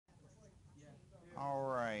All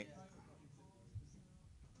right.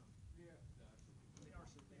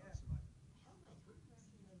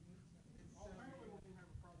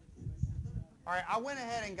 All right, I went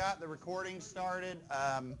ahead and got the recording started.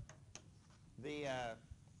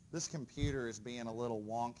 This computer is being a little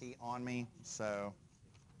wonky on me, so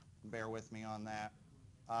bear with me on that.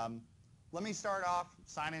 Let me start off,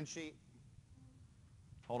 sign-in sheet.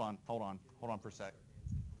 Hold on for a sec.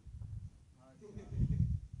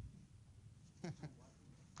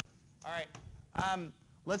 All right,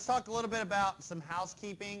 let's talk a little bit about some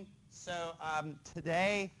housekeeping. So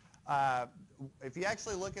today, if you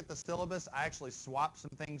actually look at the syllabus, I actually swapped some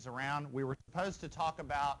things around. We were supposed to talk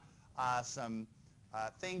about some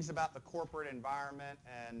things about the corporate environment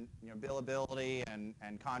and billability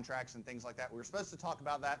and contracts and things like that. We were supposed to talk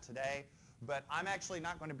about that today, but I'm actually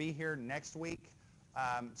not going to be here next week.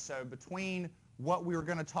 So between what we were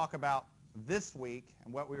going to talk about this week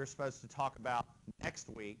and what we were supposed to talk about next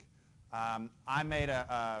week, I made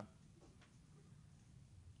I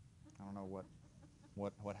don't know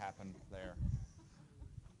what happened there.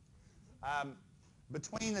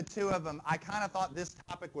 Between the two of them, I kind of thought this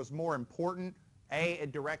topic was more important. A,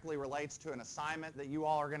 it directly relates to an assignment that you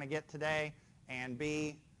all are going to get today, and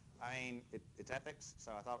B, I mean, it's ethics,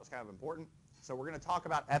 so I thought it was kind of important. So we're going to talk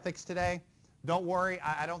about ethics today. Don't worry,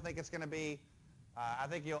 I don't think it's going to be, I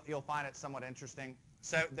think you'll find it somewhat interesting.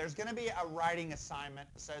 So there's going to be a writing assignment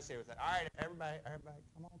associated with it. All right, everybody,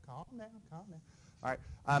 come on, calm down. All right,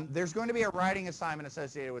 there's going to be a writing assignment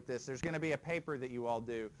associated with this. There's going to be a paper that you all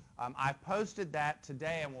do. I've posted that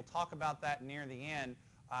today, and we'll talk about that near the end.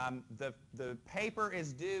 The paper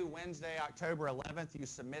is due Wednesday, October 11th. You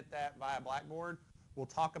submit that via Blackboard. We'll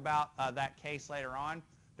talk about that case later on.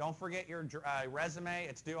 Don't forget your resume.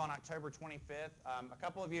 It's due on October 25th. A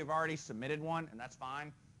couple of you have already submitted one, and that's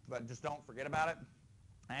fine, but just don't forget about it.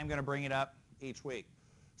 I am going to bring it up each week.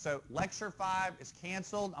 So Lecture 5 is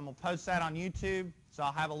canceled. I'm going to post that on YouTube, so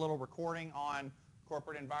I'll have a little recording on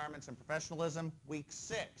corporate environments and professionalism. Week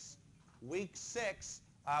 6.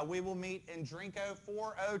 We will meet in Drinko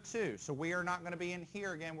 402. So we are not going to be in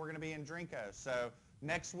here again. We're going to be in Drinko. So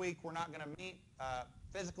next week we're not going to meet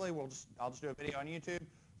physically. I'll just do a video on YouTube.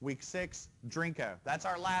 Week 6, Drinko. That's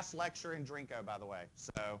our last lecture in Drinko, by the way.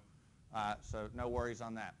 So no worries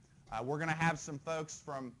on that. We're going to have some folks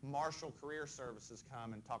from Marshall Career Services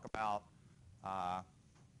come and talk about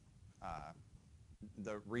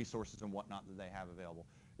the resources and whatnot that they have available.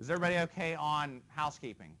 Is everybody okay on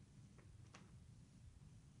housekeeping?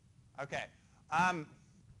 Okay.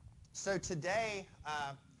 So today,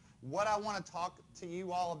 what I want to talk to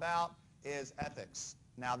you all about is ethics.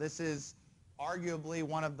 Now, this is arguably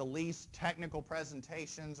one of the least technical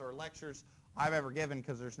presentations or lectures I've ever given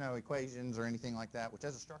because there's no equations or anything like that, which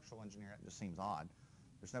as a structural engineer, it just seems odd.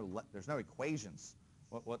 There's no equations.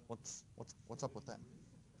 What's up with that?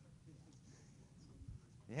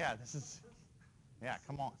 Yeah,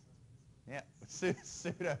 come on. Yeah,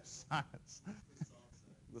 pseudoscience.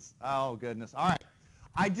 Oh, goodness. All right.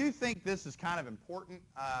 I do think this is kind of important.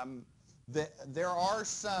 There are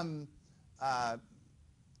some, I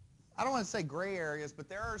don't want to say gray areas, but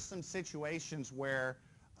there are some situations where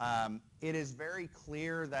it is very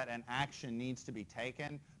clear that an action needs to be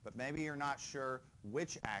taken, but maybe you're not sure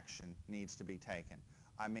which action needs to be taken.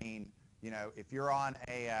 I mean, if you're on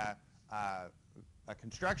a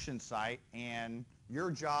construction site and your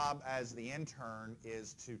job as the intern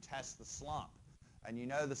is to test the slump, and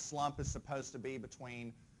the slump is supposed to be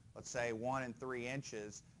between, let's say, 1 and 3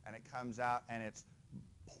 inches, and it comes out and it's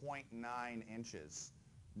 0.9 inches.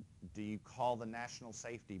 Do you call the National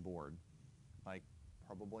Safety Board? Like,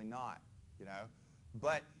 probably not,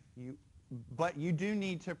 But you do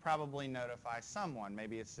need to probably notify someone.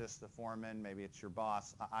 Maybe it's just the foreman, maybe it's your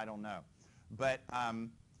boss, I don't know. But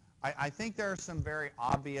I think there are some very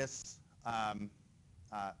obvious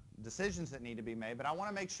decisions that need to be made, but I want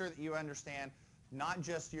to make sure that you understand not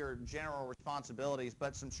just your general responsibilities,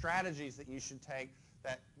 but some strategies that you should take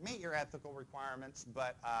that meet your ethical requirements,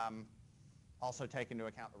 but also take into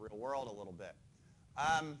account the real world a little bit.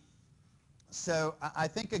 So I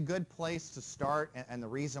think a good place to start, and the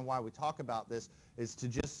reason why we talk about this, is to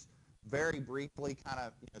just very briefly kind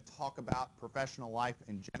of talk about professional life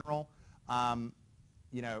in general.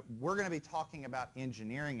 We're going to be talking about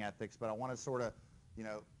engineering ethics, but I want to sort of,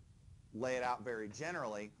 lay it out very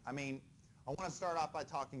generally. I mean, I want to start off by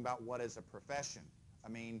talking about what is a profession. I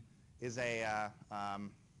mean, is a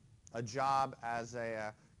job as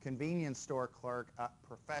a convenience store clerk a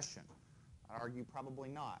profession? I'd argue probably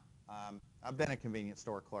not. I've been a convenience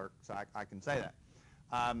store clerk, so I can say that.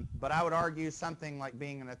 But I would argue something like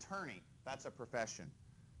being an attorney, that's a profession.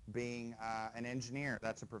 Being an engineer,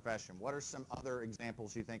 that's a profession. What are some other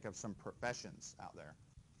examples you think of some professions out there?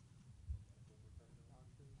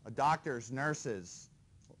 Doctors, nurses.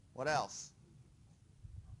 What else?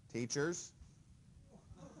 Teachers.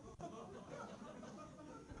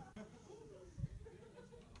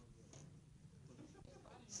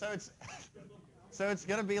 So it's so it's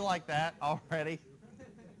going to be like that already.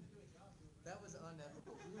 That was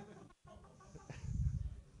unethical.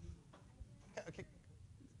 Okay.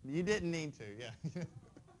 You didn't need to, yeah.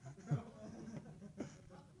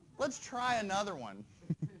 Let's try another one.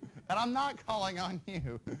 And I'm not calling on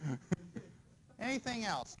you. Anything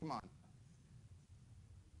else? Come on.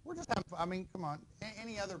 We're just having fun. I mean, come on.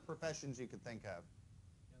 Any other professions you could think of?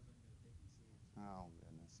 Oh,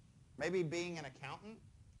 goodness. Maybe being an accountant,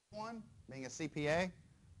 one? Being a CPA?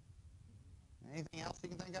 Anything else you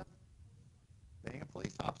can think of? Being a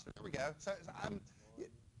police officer. There we go. So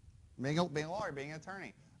being a lawyer, being an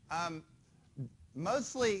attorney.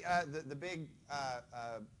 Mostly the big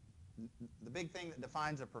thing that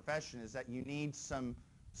defines a profession is that you need some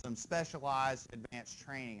specialized advanced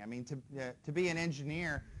training. I mean, to be an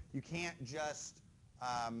engineer, you can't just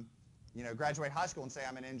graduate high school and say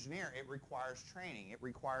I'm an engineer. It requires training. It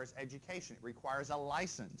requires education. It requires a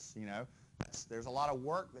license. There's a lot of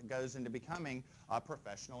work that goes into becoming a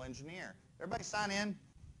professional engineer. Everybody sign in?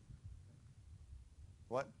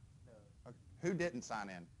 What? No. Okay. Who didn't sign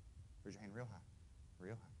in? Raise your hand real high.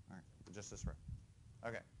 Real high. All right. Just this row.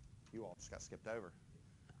 Okay. You all just got skipped over.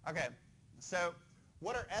 Okay. So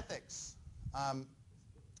what are ethics?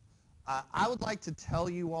 I would like to tell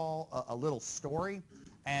you all a little story,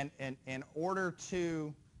 and in order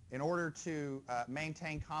to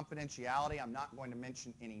maintain confidentiality, I'm not going to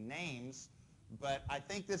mention any names, but I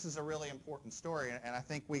think this is a really important story, and I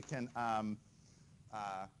think we can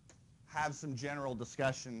have some general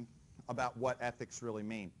discussion about what ethics really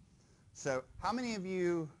mean. So how many of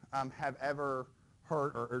you have ever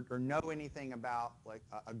heard or know anything about like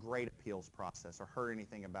a grade appeals process or heard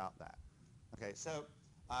anything about that? Okay, so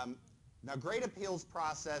now grade appeals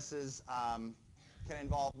processes can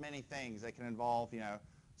involve many things. They can involve,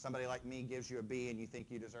 somebody like me gives you a B and you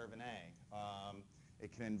think you deserve an A.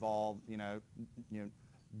 It can involve,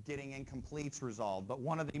 getting incompletes resolved. But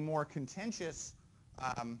one of the more contentious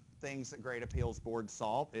things that grade appeals boards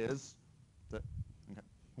solve is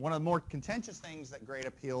one of the more contentious things that grade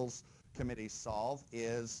appeals committees solve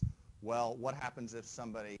is, well, what happens if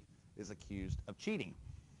somebody is accused of cheating?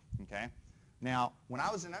 Okay. Now, when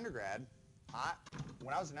I was an undergrad, I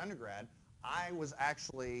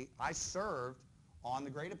served on the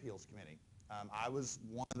grade appeals committee. I was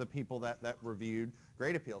one of the people that reviewed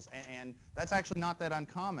grade appeals, and that's actually not that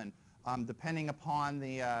uncommon. Depending upon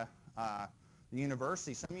the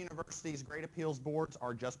university, some universities' grade appeals boards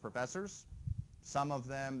are just professors. Some of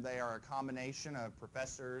them, they are a combination of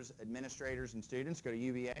professors, administrators, and students. Go to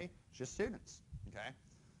UVA, it's just students, okay?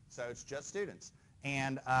 So it's just students.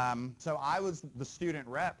 And so I was the student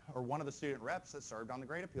rep, or one of the student reps that served on the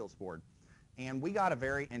grade appeals board. And we got a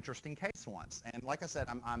very interesting case once. And like I said,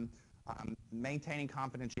 I'm maintaining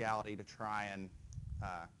confidentiality to try and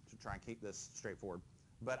keep this straightforward.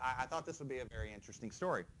 But I thought this would be a very interesting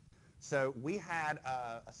story. So we had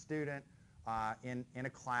a student in a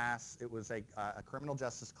class. It was a criminal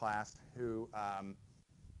justice class who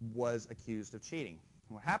was accused of cheating.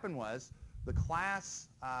 What happened was the class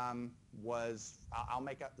was, I'll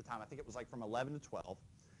make up the time, I think it was like from 11 to 12.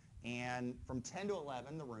 And from 10 to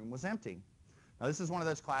 11, the room was empty. Now, this is one of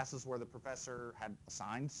those classes where the professor had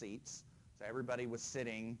assigned seats, so everybody was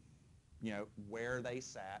sitting, where they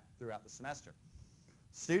sat throughout the semester.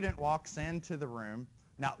 Student walks into the room.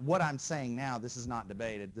 Now, what I'm saying now, this is not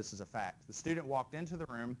debated. This is a fact. The student walked into the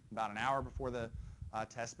room about an hour before the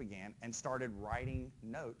test began and started writing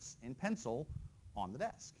notes in pencil on the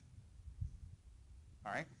desk.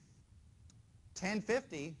 All right?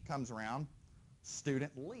 10:50 comes around,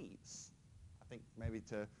 student leaves. I think maybe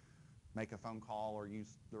to make a phone call or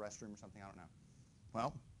use the restroom or something, I don't know.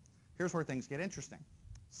 Well, here's where things get interesting.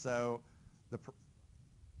 So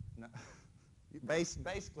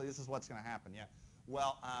basically, this is what's going to happen, yeah.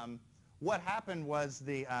 Well, what happened was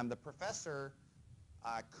the professor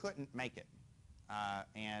couldn't make it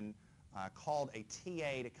and called a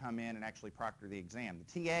TA to come in and actually proctor the exam.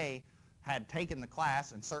 The TA had taken the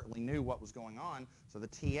class and certainly knew what was going on, so the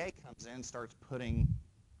TA comes in and starts putting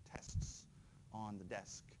tests on the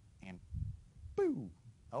desk, and boo!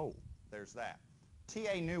 Oh, there's that.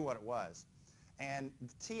 TA knew what it was, and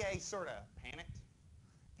the TA sort of panicked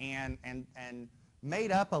and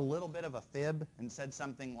made up a little bit of a fib and said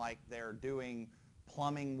something like they're doing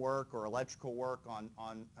plumbing work or electrical work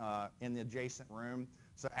in the adjacent room.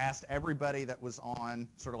 So asked everybody that was on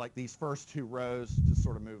sort of like these first two rows to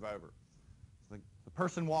sort of move over. So the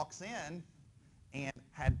person walks in and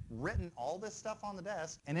had written all this stuff on the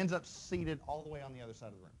desk and ends up seated all the way on the other side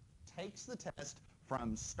of the room. Takes the test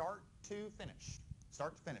from start to finish,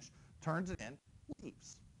 turns it in,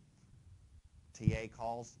 leaves. TA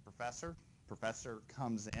calls the professor. Professor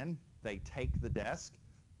comes in. They take the desk,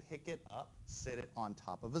 pick it up, sit it on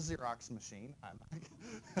top of a Xerox machine.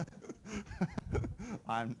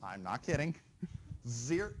 I'm not kidding.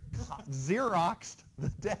 Xeroxed the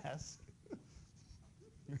desk.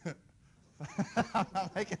 I'm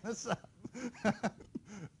not making this up.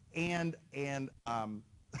 and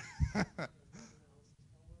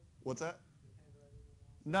what's that?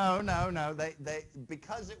 No. They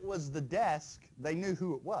because it was the desk, they knew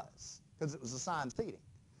who it was because it was assigned seating.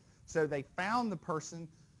 So they found the person.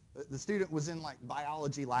 The student was in like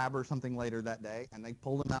biology lab or something later that day, and they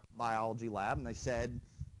pulled him out of the biology lab and they said,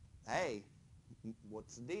 "Hey,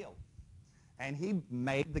 what's the deal?" And he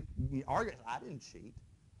made the argument, "I didn't cheat.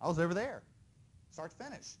 I was over there, start to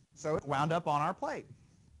finish." So it wound up on our plate.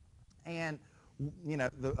 And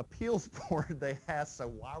the appeals board, they asked, "So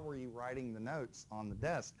why were you writing the notes on the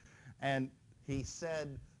desk?" And he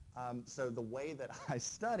said, "So the way that I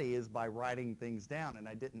study is by writing things down, and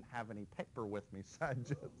I didn't have any paper with me, so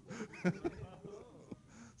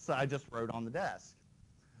I just wrote on the desk."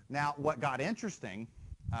 Now, what got interesting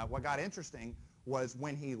was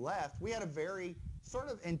when he left, we had a very sort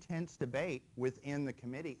of intense debate within the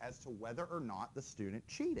committee as to whether or not the student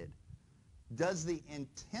cheated. Does the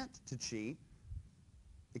intent to cheat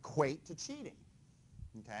equate to cheating?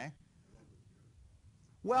 Okay.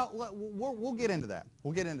 Well, we'll get into that.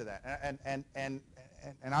 We'll get into that, and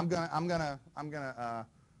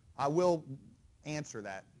I will answer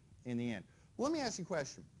that in the end. Let me ask you a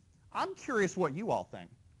question. I'm curious what you all think.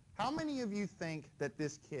 How many of you think that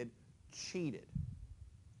this kid cheated?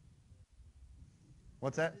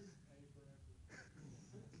 What's that?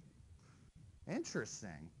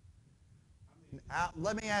 Interesting.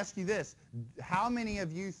 Let me ask you this. How many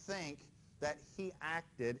of you think that he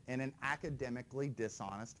acted in an academically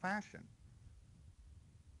dishonest fashion?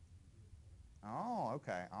 Oh,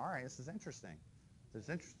 okay. All right. This is interesting. This is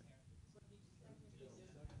interesting.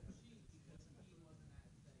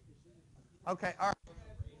 Okay. All right.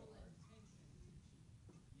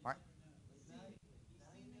 All right.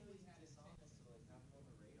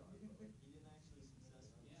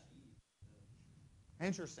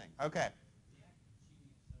 Interesting. Okay.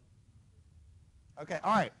 Okay.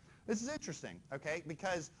 All right. This is interesting. Okay,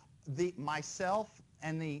 because myself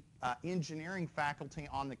and the engineering faculty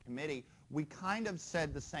on the committee, we kind of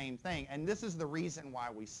said the same thing, and this is the reason why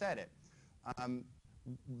we said it. Um,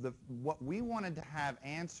 what we wanted to have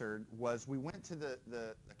answered was we went to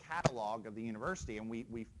the catalog of the university and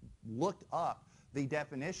we looked up the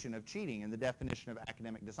definition of cheating and the definition of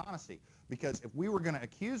academic dishonesty. Because if we were going to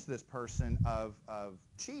accuse this person of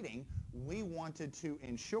cheating, we wanted to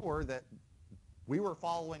ensure that we were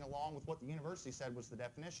following along with what the university said was the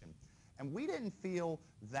definition. And we didn't feel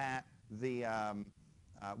that the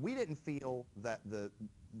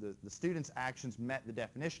student's actions met the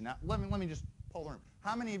definition. Now, let me just poll the room.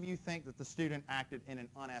 How many of you think that the student acted in an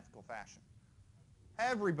unethical fashion?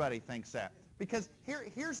 Everybody thinks that. Because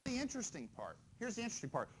here's the interesting part. Here's the interesting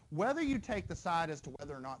part. Whether you take the side as to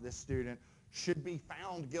whether or not this student should be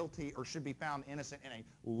found guilty or should be found innocent in a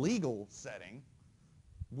legal setting,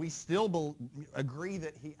 we still agree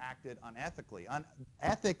that he acted unethically.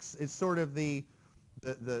 Ethics is sort of the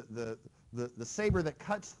saber that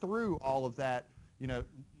cuts through all of that,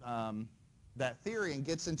 that theory and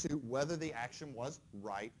gets into whether the action was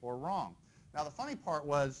right or wrong. Now, the funny part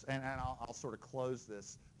was, and I'll sort of close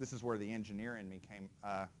this. This is where the engineer in me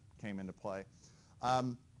came into play.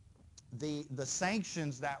 The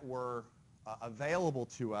sanctions that were available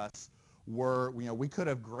to us were, we could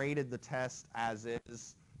have graded the test as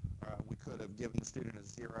is. We could have given the student a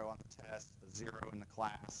 0 on the test, a 0 in the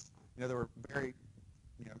class. There were varying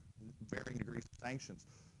degrees of sanctions.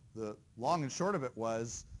 The long and short of it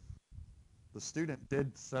was the student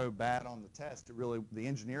did so bad on the test, the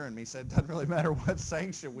engineer in me said, it doesn't really matter what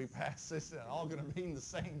sanction we pass, it's all going to mean the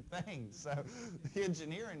same thing. So the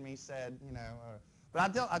engineer in me said,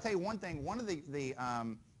 but I'll tell you one thing. One of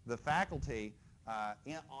the faculty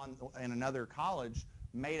in another college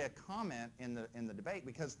made a comment in the debate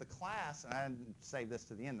because the class, and I didn't say this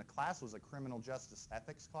to the end, the class was a criminal justice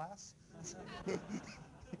ethics class.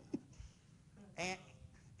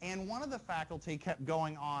 And one of the faculty kept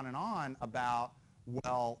going on and on about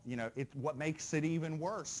well, what makes it even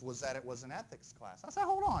worse was that it was an ethics class. I said,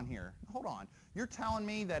 hold on here, hold on. You're telling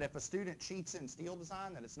me that if a student cheats in steel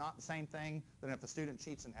design, that it's not the same thing than if a student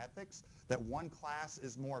cheats in ethics, that one class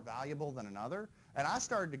is more valuable than another? And I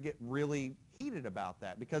started to get really heated about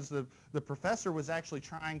that because the professor was actually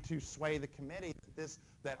trying to sway the committee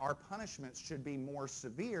that our punishments should be more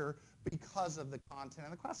severe because of the content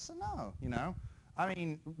of the class. So no, I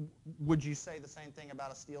mean, would you say the same thing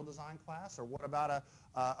about a steel design class, or what about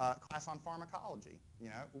a class on pharmacology,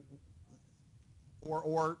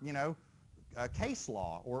 or case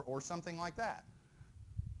law, or something like that?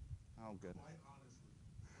 Oh, goodness. Quite honestly,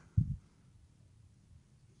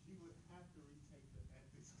 he would have to retake the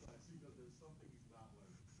ethics class because there's something he's not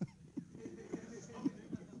learning. Something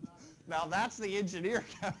he's not learning. Now that's the engineer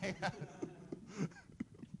coming out.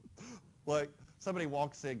 Like somebody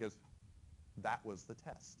walks in and goes, that was the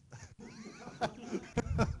test.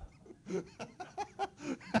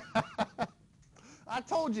 I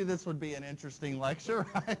told you this would be an interesting lecture,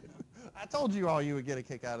 right? I told you all you would get a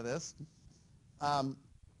kick out of this.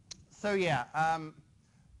 So yeah,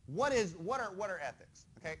 what are ethics?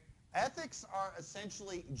 Okay, ethics are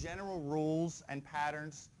essentially general rules and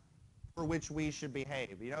patterns for which we should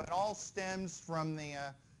behave. It all stems from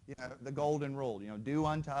the golden rule. Do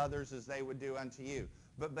unto others as they would do unto you.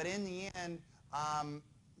 But in the end,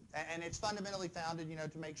 and it's fundamentally founded,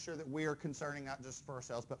 to make sure that we are concerning not just for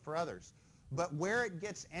ourselves but for others. But where it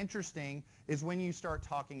gets interesting is when you start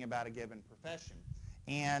talking about a given profession.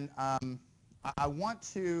 And I want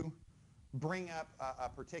to bring up a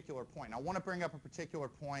particular point. I want to bring up a particular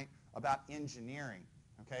point about engineering.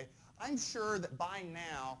 Okay, I'm sure that by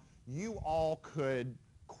now you all could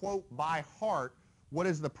quote by heart what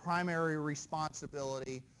is the primary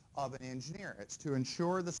responsibility of an engineer. It's to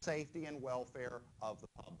ensure the safety and welfare of the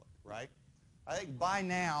public, right? I think by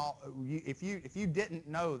now, if you didn't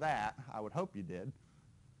know that, I would hope you did.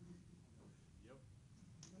 Yep.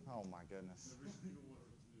 Oh my goodness. Every single one of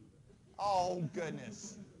us knew that. Oh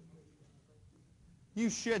goodness. You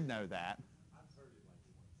should know that. I've heard it like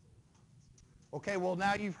once. Okay, well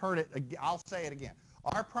now you've heard it. I'll say it again.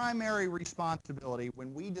 Our primary responsibility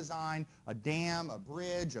when we design a dam, a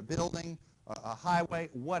bridge, a building, a highway,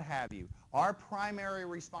 what have you, our primary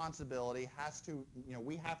responsibility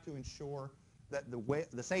we have to ensure that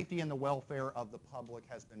the safety and the welfare of the public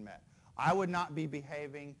has been met. I would not be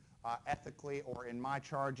behaving ethically or in my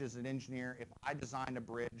charge as an engineer if I designed a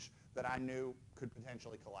bridge that I knew could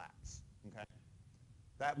potentially collapse. Okay,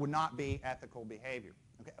 that would not be ethical behavior.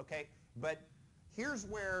 Okay, but here's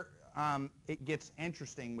where it gets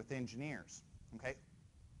interesting with engineers. Okay,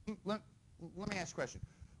 let me ask a question.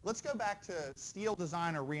 Let's go back to steel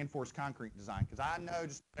design or reinforced concrete design, because I know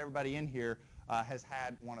just everybody in here has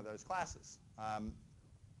had one of those classes.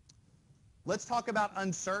 Let's talk about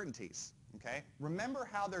uncertainties. Okay, remember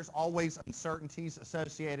how there's always uncertainties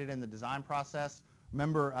associated in the design process.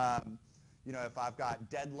 Remember, if I've got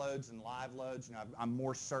dead loads and live loads, I'm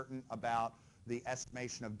more certain about the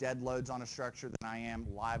estimation of dead loads on a structure than I am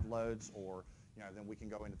live loads, or then we can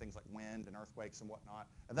go into things like wind and earthquakes and whatnot.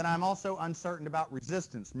 And then I'm also uncertain about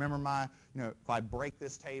resistance. Remember if I break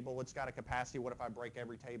this table, it's got a capacity. What if I break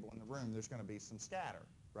every table in the room? There's going to be some scatter,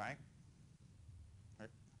 right?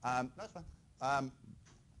 That's fine.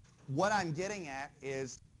 What I'm getting at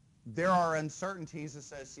is there are uncertainties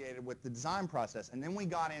associated with the design process. And then we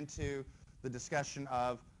got into the discussion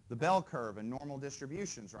of the bell curve and normal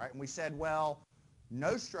distributions, right? And we said, well,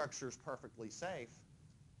 no structure is perfectly safe,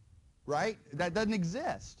 right? That doesn't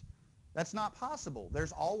exist. That's not possible.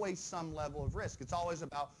 There's always some level of risk. It's always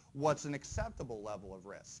about what's an acceptable level of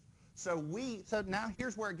risk. So now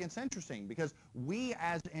here's where it gets interesting, because we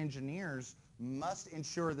as engineers must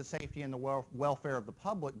ensure the safety and the welfare of the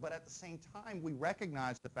public, but at the same time, we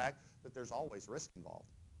recognize the fact that there's always risk involved.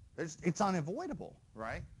 It's unavoidable,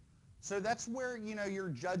 right? So that's where your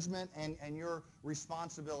judgment and your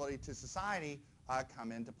responsibility to society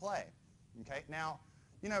come into play. Okay, now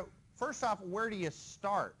first off, where do you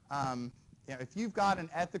start? If you've got an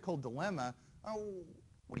ethical dilemma,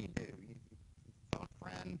 what do? You phone a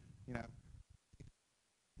friend, do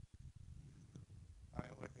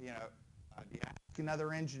you ask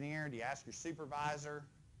another engineer? Do you ask your supervisor?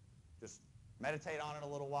 Just meditate on it a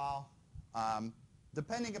little while.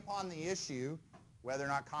 Depending upon the issue, whether or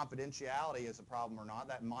not confidentiality is a problem or not,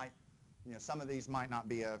 that might, some of these might not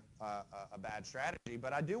be a bad strategy.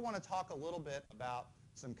 But I do want to talk a little bit about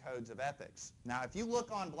some codes of ethics. Now, if you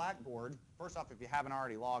look on Blackboard, first off, if you haven't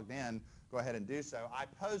already logged in, go ahead and do so. I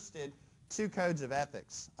posted 2 codes of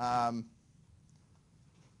ethics.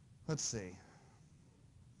 Let's see.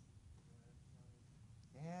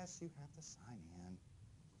 Yes, you have to sign in.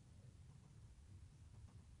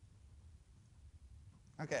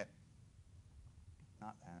 Okay.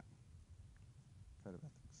 Not that. Code of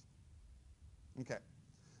ethics. Okay.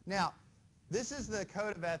 Now, this is the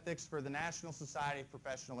Code of Ethics for the National Society of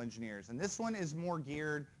Professional Engineers, and this one is more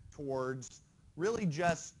geared towards really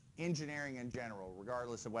just engineering in general,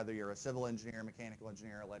 regardless of whether you're a civil engineer, mechanical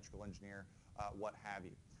engineer, electrical engineer, what have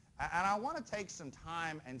you. And I want to take some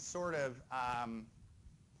time and sort of, I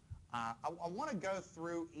want to go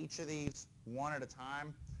through each of these one at a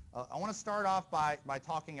time. I want to start off by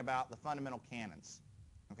talking about the fundamental canons,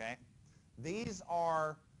 okay? These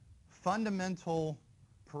are fundamental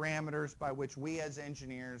parameters by which we as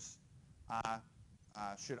engineers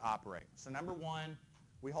should operate. So number one,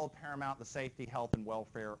 we hold paramount the safety, health, and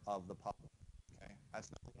welfare of the public. Okay,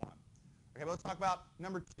 that's number one. Okay, but let's talk about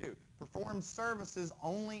number two. Perform services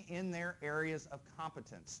only in their areas of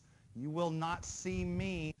competence. You will not see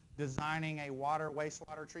me designing a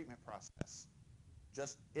wastewater treatment process.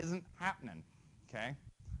 Just isn't happening. Okay,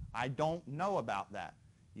 I don't know about that.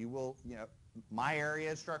 You will, my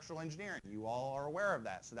area is structural engineering. You all are aware of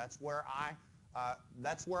that, so that's where I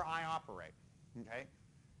operate. Okay.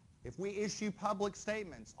 If we issue public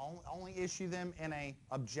statements, only issue them in a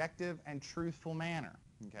objective and truthful manner.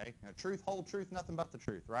 Okay, truth, whole truth, nothing but the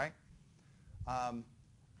truth, right?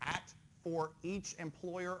 Act for each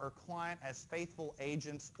employer or client as faithful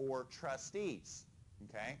agents or trustees.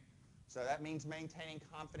 Okay, so that means maintaining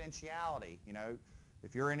confidentiality.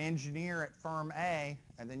 If you're an engineer at firm A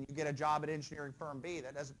and then you get a job at engineering firm B,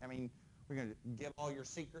 that doesn't. I mean, we're going to give all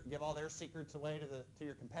their secrets away to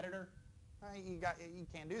your competitor. You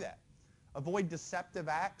can't do that. Avoid deceptive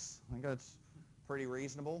acts. I think that's pretty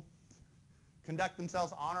reasonable. Conduct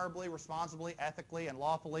themselves honorably, responsibly, ethically, and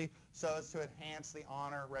lawfully so as to enhance the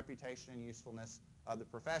honor, reputation, and usefulness of the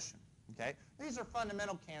profession. Okay? These are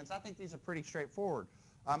fundamental canons. I think these are pretty straightforward.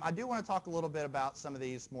 I do want to talk a little bit about some of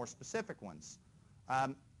these more specific ones.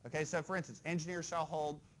 Okay, so for instance, engineers shall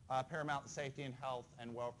hold paramount the safety and health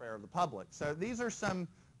and welfare of the public. So these are some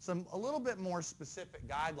a little bit more specific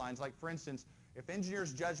guidelines, like for instance, if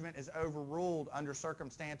engineer's judgment is overruled under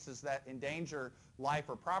circumstances that endanger life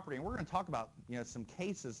or property, and we're going to talk about some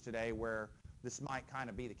cases today where this might kind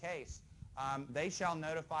of be the case, they shall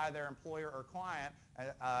notify their employer or client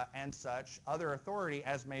and such other authority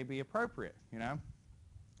as may be appropriate.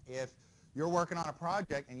 If you're working on a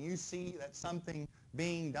project and you see that something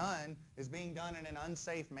being done is being done in an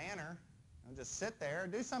unsafe manner, just sit there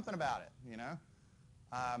and do something about it.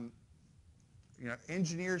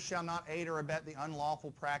 Engineers shall not aid or abet the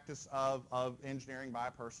unlawful practice of engineering by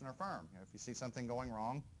a person or firm. If you see something going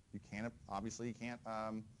wrong, you can't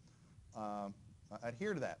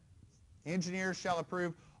adhere to that. Engineers shall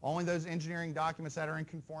approve only those engineering documents that are in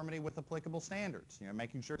conformity with applicable standards.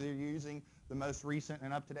 Making sure they're using the most recent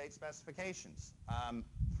and up-to-date specifications.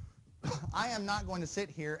 I am not going to sit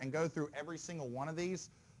here and go through every single one of these.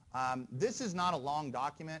 This is not a long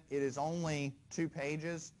document. It is only 2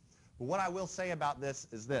 pages. But what I will say about this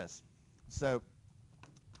is this. So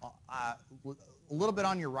a little bit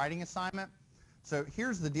on your writing assignment. So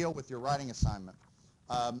here's the deal with your writing assignment.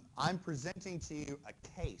 I'm presenting to you a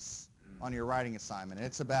case on your writing assignment.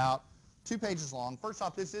 It's about 2 pages long. First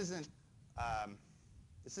off, this isn't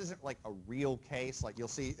like a real case. Like you'll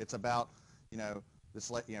see, it's about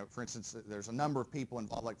for instance, there's a number of people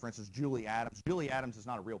involved. Like for instance, Julie Adams. Julie Adams is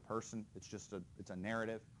not a real person. It's a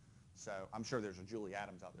narrative. So I'm sure there's a Julie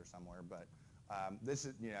Adams out there somewhere. But this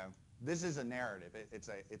is a narrative.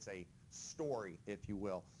 It's a story, if you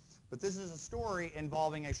will. But this is a story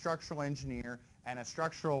involving a structural engineer and a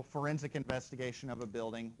structural forensic investigation of a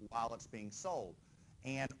building while it's being sold.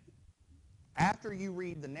 And after you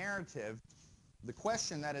read the narrative, the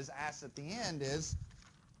question that is asked at the end is,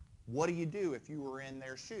 what do you do if you were in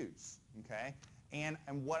their shoes? Okay? And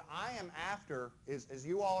what I am after is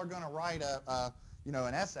you all are going to write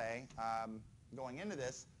an essay going into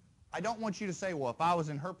this. I don't want you to say, well, if I was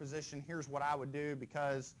in her position, here's what I would do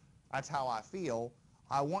because that's how I feel.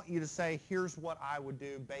 I want you to say, here's what I would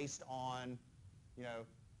do based on,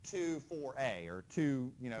 2.4a or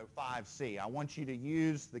 2.5c. I want you to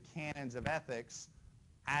use the canons of ethics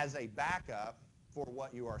as a backup for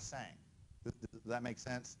what you are saying. Does that make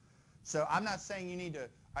sense? So I'm not saying you need to,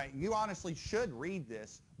 you honestly should read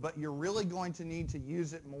this, but you're really going to need to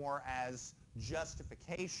use it more as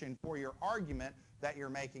justification for your argument that you're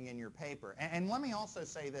making in your paper. And let me also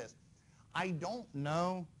say this. I don't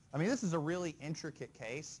know, this is a really intricate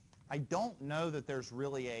case. I don't know that there's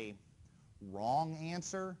really a wrong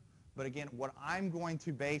answer, but again, what I'm going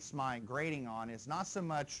to base my grading on is not so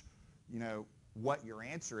much, what your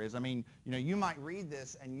answer is. I mean, you might read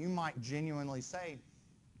this and you might genuinely say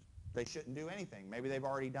they shouldn't do anything. Maybe they've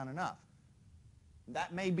already done enough.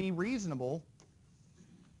 That may be reasonable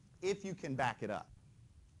if you can back it up.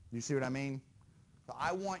 You see what I mean? So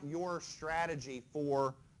I want your strategy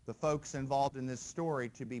for the folks involved in this story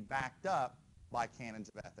to be backed up by canons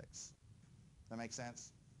of ethics. Does that make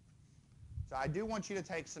sense? So I do want you to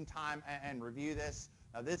take some time and review this.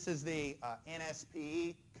 Now, this is the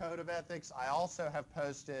NSPE Code of Ethics. I also have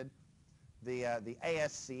posted the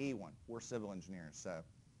ASCE one. We're civil engineers,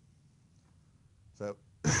 so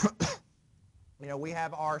we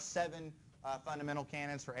have our 7 fundamental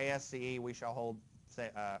canons for ASCE. We shall hold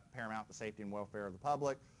paramount the safety and welfare of the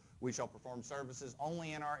public. We shall perform services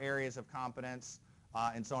only in our areas of competence,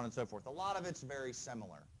 and so on and so forth. A lot of it's very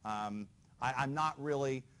similar. I'm not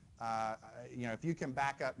really, if you can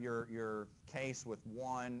back up your case with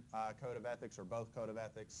one code of ethics or both code of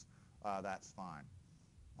ethics, that's fine.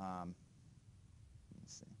 Let me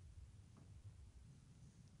see.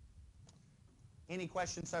 Any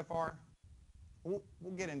questions so far? We'll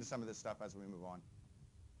get into some of this stuff as we move on.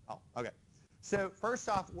 Oh, okay. So first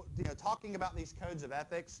off, talking about these codes of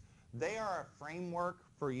ethics, they are a framework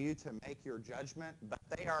for you to make your judgment, but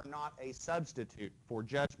they are not a substitute for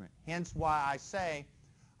judgment. Hence why I say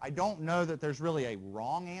I don't know that there's really a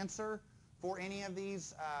wrong answer for any of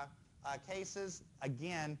these cases.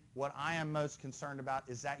 Again, what I am most concerned about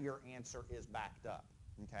is that your answer is backed up.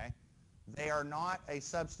 Okay? They are not a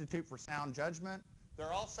substitute for sound judgment.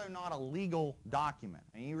 They're also not a legal document.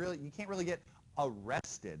 And you can't really get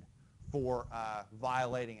arrested for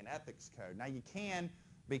violating an ethics code. Now, you can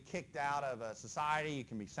be kicked out of a society. You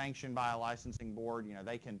can be sanctioned by a licensing board.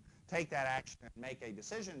 They can take that action and make a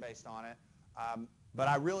decision based on it. But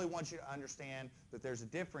I really want you to understand that there's a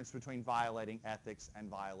difference between violating ethics and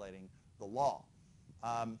violating the law.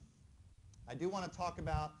 I do want to talk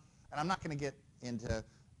about, and I'm not going to get into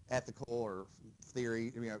ethical or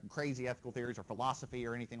theory, crazy ethical theories or philosophy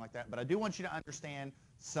or anything like that, but I do want you to understand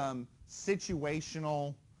some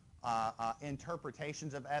situational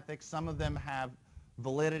interpretations of ethics. Some of them have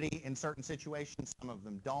validity in certain situations, some of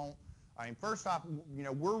them don't. I mean, first off,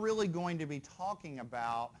 we're really going to be talking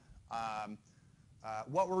about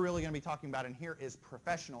what we're really going to be talking about in here is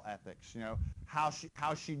professional ethics. How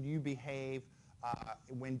should you behave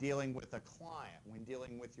when dealing with a client, when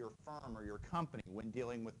dealing with your firm or your company, when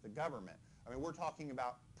dealing with the government. I mean, we're talking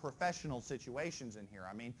about professional situations in here.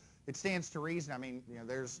 I mean, it stands to reason. I mean,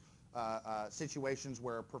 there's situations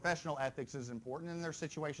where professional ethics is important, and there's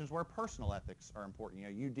situations where personal ethics are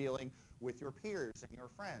important. You dealing with your peers and your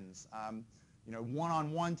friends,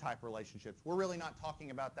 one-on-one type relationships. We're really not talking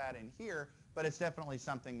about that in here, but it's definitely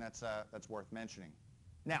something that's worth mentioning.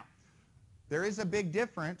 Now, there is a big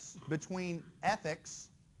difference between ethics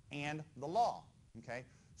and the law. Okay,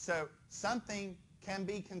 so something can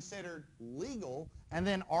be considered legal and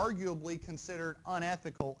then arguably considered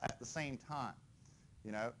unethical at the same time.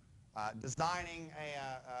 Designing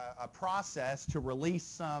a process to release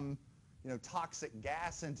some, toxic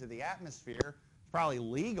gas into the atmosphere is probably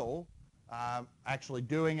legal. Actually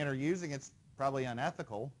doing it or using it's probably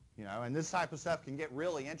unethical. And this type of stuff can get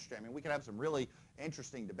really interesting. I mean, we could have some really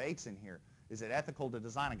interesting debates in here. Is it ethical to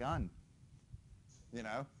design a gun?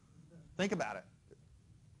 Think about it.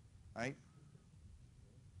 Right?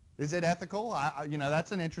 Is it ethical?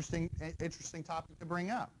 That's an interesting topic to bring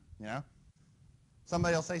up.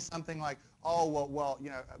 Somebody will say something like, "Oh, well,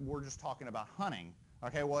 we're just talking about hunting."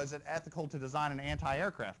 Okay, well, is it ethical to design an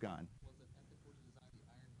anti-aircraft gun? Was it ethical to design the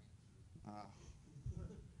Iron Man?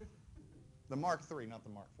 The Mark III, not the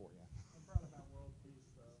Mark IV. Yeah. That brought about world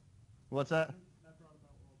peace, though. What's that? That brought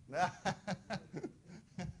about world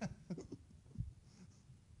peace.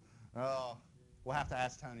 Oh, we'll have to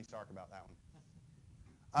ask Tony Stark about that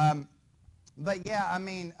one. But yeah, I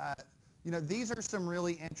mean, these are some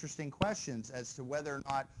really interesting questions as to whether or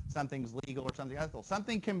not something's legal or something ethical.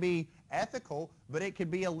 Something can be ethical, but it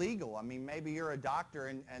could be illegal. I mean, maybe you're a doctor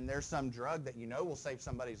and there's some drug that will save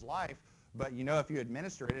somebody's life, but if you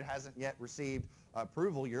administer it, it hasn't yet received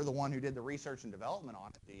approval. You're the one who did the research and development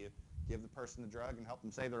on it. Do you give the person the drug and help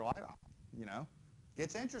them save their life?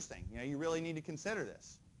 Gets interesting. You really need to consider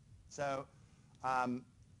this. So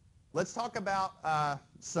let's talk about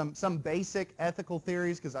some basic ethical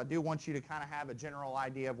theories, because I do want you to kind of have a general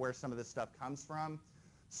idea of where some of this stuff comes from.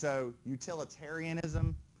 So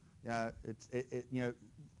utilitarianism,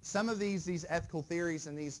 some of these ethical theories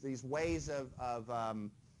and these ways of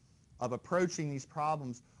approaching these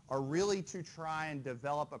problems are really to try and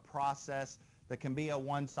develop a process that can be a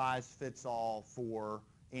one-size-fits-all for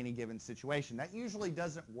any given situation. That usually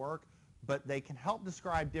doesn't work, but they can help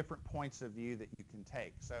describe different points of view that you can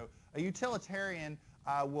take. So a utilitarian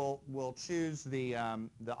will choose the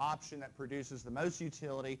option that produces the most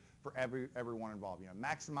utility for everyone involved.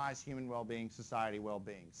 Maximize human well-being, society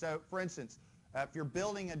well-being. So, for instance, if you're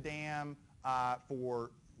building a dam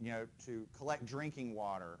to collect drinking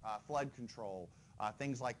water, flood control,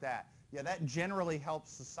 things like that, yeah, that generally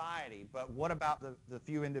helps society. But what about the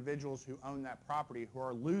few individuals who own that property who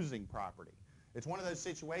are losing property? It's one of those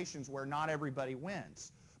situations where not everybody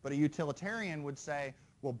wins. But a utilitarian would say,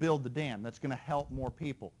 well, build the dam. That's going to help more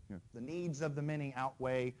people. The needs of the many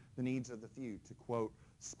outweigh the needs of the few, to quote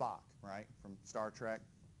Spock, right, from Star Trek.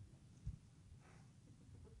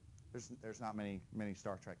 There's not many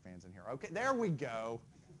Star Trek fans in here. Okay, there we go.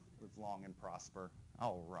 Live long and prosper.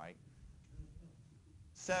 All right.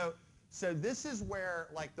 So this is where,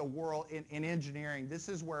 like, the world in engineering, this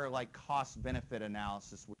is where, like, cost-benefit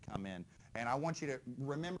analysis would come in. And I want you to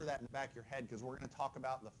remember that in the back of your head, because we're going to talk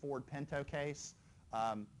about the Ford Pinto case.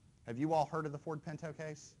 Have you all heard of the Ford Pinto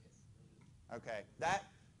case? Okay.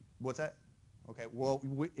 What's that? Okay. Well,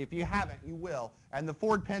 if you haven't, you will. And the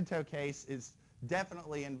Ford Pinto case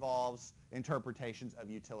definitely involves interpretations of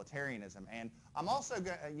utilitarianism. And I'm also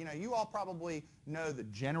going to, you all probably know the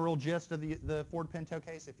general gist of the Ford Pinto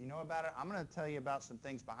case. If you know about it, I'm going to tell you about some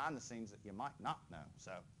things behind the scenes that you might not know.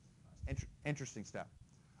 So, interesting stuff.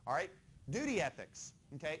 All right. Duty ethics.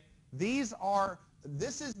 Okay. This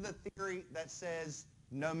is the theory that says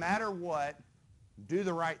no matter what, do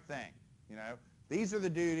the right thing. These are the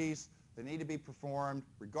duties that need to be performed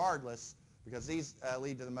regardless, because these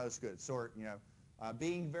lead to the most good.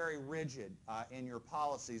 Being very rigid in your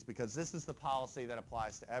policies, because this is the policy that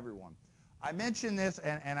applies to everyone. I mentioned this,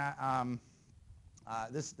 and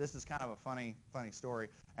this is kind of a funny story.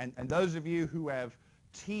 And those of you who have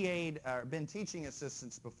been teaching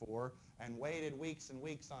assistants before and waited weeks and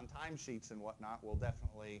weeks on timesheets and whatnot will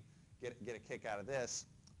definitely get a kick out of this.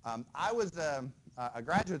 I was a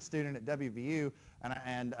graduate student at WVU,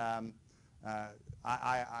 and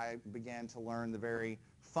I began to learn the very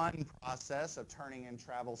fun process of turning in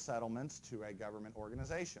travel settlements to a government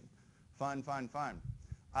organization. Fun.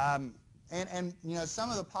 And some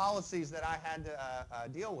of the policies that I had to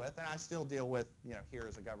deal with, and I still deal with here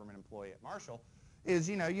as a government employee at Marshall, is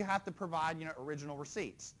you have to provide original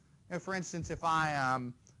receipts. For instance, if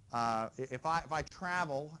I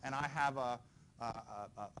travel and I have a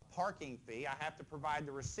parking fee, I have to provide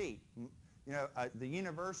the receipt. The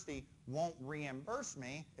university won't reimburse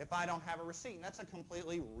me if I don't have a receipt, and that's a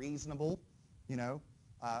completely reasonable,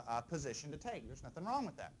 position to take. There's nothing wrong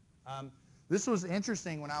with that. This was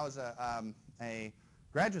interesting when I was a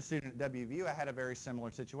graduate student at WVU. I had a very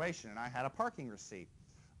similar situation, and I had a parking receipt.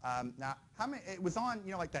 Now, it was on,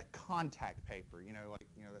 like that contact paper,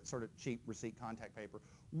 that sort of cheap receipt contact paper.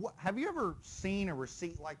 Have you ever seen a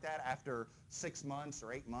receipt like that after 6 months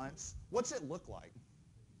or 8 months? What's it look like?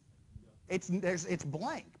 It's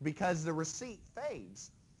blank because the receipt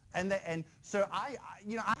fades. And so I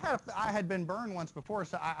had been burned once before,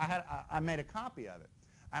 so I made a copy of it.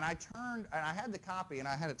 And I had the copy and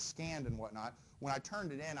I had it scanned and whatnot. When I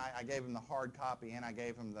turned it in, I gave him the hard copy and I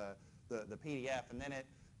gave him the PDF, and then it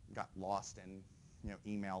got lost in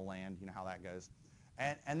email land. You know how that goes.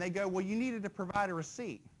 And they go, well, you needed to provide a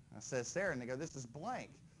receipt. I said, there, and they go, this is blank.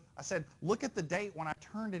 I said, look at the date when I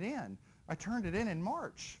turned it in. I turned it in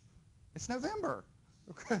March. It's November.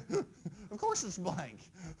 Of course it's blank.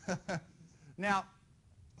 Now,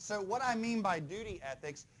 so what I mean by duty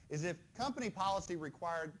ethics is if company policy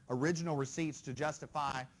required original receipts to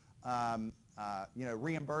justify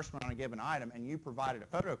reimbursement on a given item, and you provided a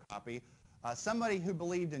photocopy, somebody who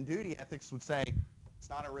believed in duty ethics would say, it's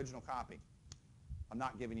not an original copy. I'm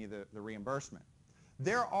not giving you the reimbursement.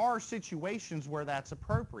 There are situations where that's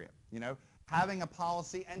appropriate, having a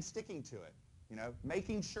policy and sticking to it,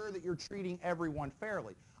 making sure that you're treating everyone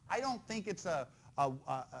fairly. I don't think it's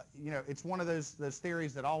it's one of those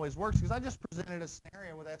theories that always works, because I just presented a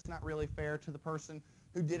scenario where that's not really fair to the person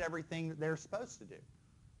who did everything that they're supposed to do.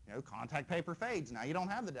 Contact paper fades. Now you don't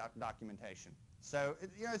have the documentation. So,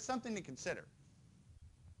 it's something to consider.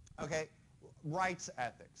 Okay, rights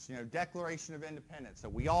ethics, Declaration of Independence. So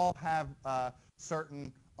we all have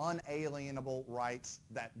certain unalienable rights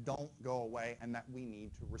that don't go away and that we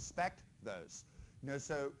need to respect those.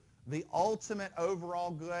 So the ultimate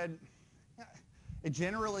overall good, it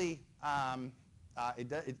generally,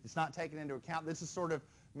 it's not taken into account. This is sort of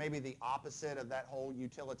maybe the opposite of that whole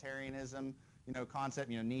utilitarianism, concept,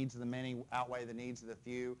 needs of the many outweigh the needs of the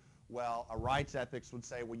few. Well, a rights ethics would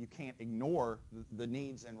say, well, you can't ignore the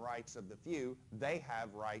needs and rights of the few. They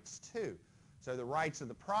have rights too. So the rights of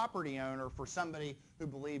the property owner, for somebody who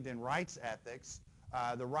believed in rights ethics,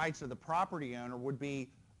 the rights of the property owner would be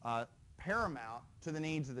paramount to the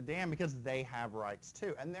needs of the dam because they have rights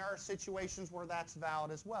too. And there are situations where that's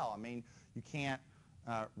valid as well. I mean, you can't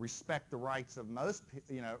respect the rights of most,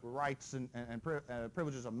 rights and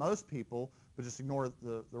privileges of most people, but just ignore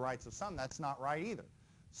the rights of some. That's not right either.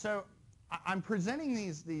 So I'm presenting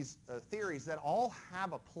these theories that all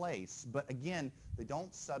have a place, but again, they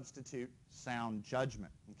don't substitute sound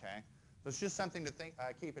judgment, okay? So it's just something to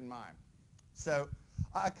keep in mind. So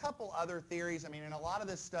a couple other theories. I mean, and a lot of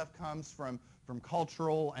this stuff comes from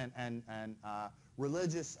cultural and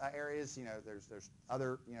religious areas. You know, there's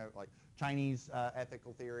other, like Chinese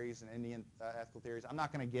ethical theories and Indian ethical theories. I'm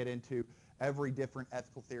not going to get into every different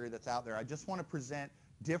ethical theory that's out there. I just want to present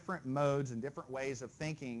different modes and different ways of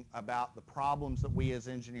thinking about the problems that we as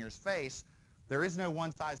engineers face. There is no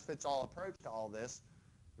one-size-fits-all approach to all this.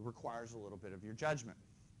 It requires a little bit of your judgment.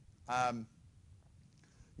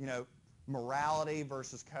 Morality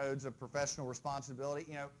versus codes of professional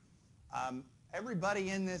responsibility. Everybody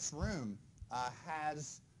in this room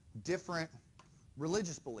has different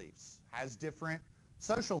religious beliefs, has different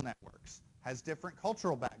social networks, has different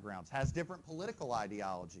cultural backgrounds, has different political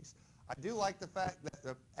ideologies. I do like the fact that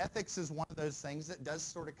the ethics is one of those things that does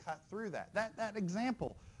sort of cut through that. That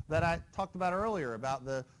example that I talked about earlier about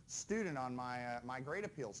the student on my grade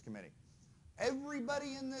appeals committee.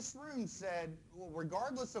 Everybody in this room said, well,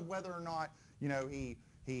 regardless of whether or not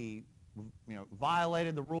he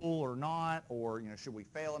violated the rule or not, or should we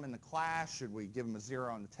fail him in the class, should we give him a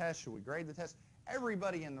 0 on the test, should we grade the test?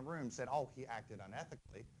 Everybody in the room said, oh, he acted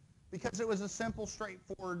unethically, because it was a simple,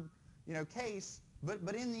 straightforward case.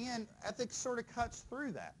 But in the end, ethics sort of cuts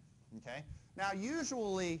through that. Okay. Now,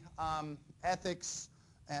 usually ethics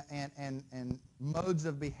and modes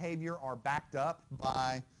of behavior are backed up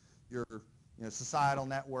by your societal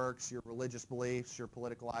networks, your religious beliefs, your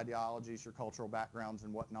political ideologies, your cultural backgrounds,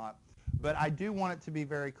 and whatnot. But I do want it to be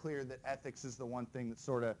very clear that ethics is the one thing that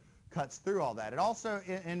sort of cuts through all that. It also,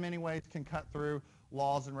 in many ways, can cut through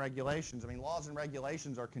laws and regulations. I mean, laws and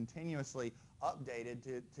regulations are continuously updated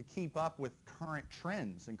to keep up with current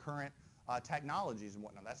trends and current technologies and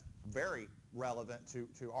whatnot. That's very relevant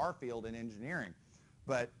to our field in engineering.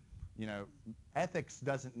 But ethics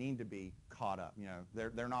doesn't need to be caught up.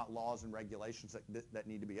 They're not laws and regulations that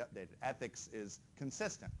need to be updated. Ethics is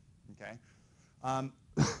consistent. Okay.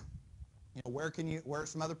 Where are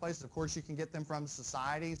some other places? Of course, you can get them from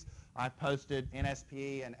societies. I've posted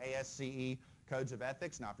NSPE and ASCE codes of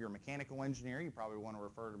ethics. Now, if you're a mechanical engineer, you probably want to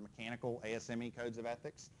refer to mechanical ASME codes of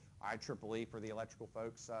ethics, IEEE for the electrical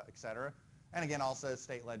folks, et cetera. And again, also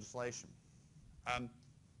state legislation.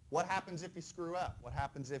 What happens if you screw up? What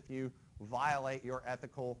happens if you violate your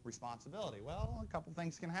ethical responsibility? Well, a couple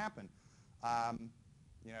things can happen.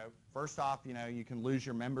 First off, you can lose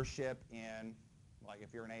your membership in, like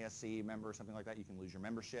if you're an ASCE member or something like that, you can lose your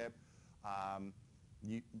membership.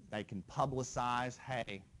 They can publicize,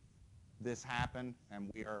 hey, this happened,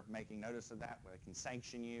 and we are making notice of that. They can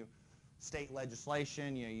sanction you. State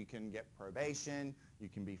legislation, you can get probation, you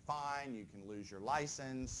can be fined, you can lose your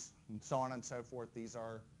license, and so on and so forth. These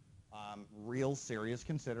are real serious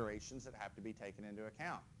considerations that have to be taken into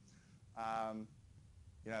account.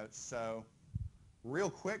 So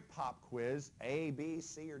real quick pop quiz, A, B,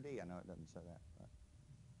 C, or D? I know it doesn't say that. But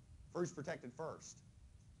who's protected first?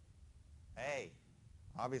 A,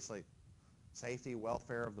 obviously, safety,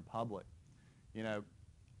 welfare of the public.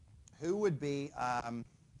 Who would be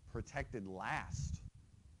protected last?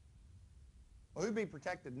 Well, who'd be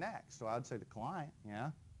protected next? So I'd say the client,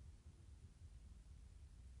 yeah.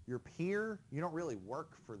 Your peer, you don't really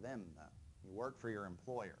work for them, though. You work for your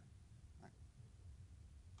employer. Right.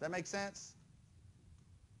 Does that make sense?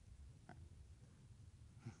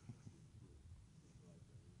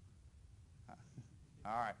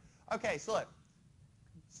 All right. Okay, so look,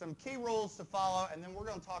 some key rules to follow, and then we're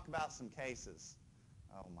going to talk about some cases.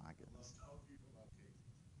 Oh, my goodness.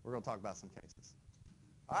 We're going to talk about some cases.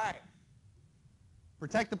 All right.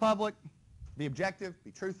 Protect the public. Be objective.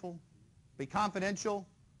 Be truthful. Be confidential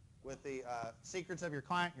with the secrets of your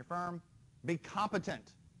client, your firm. Be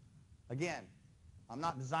competent. Again, I'm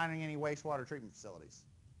not designing any wastewater treatment facilities.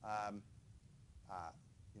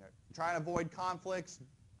 Try and avoid conflicts.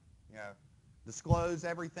 Disclose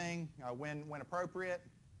everything when appropriate,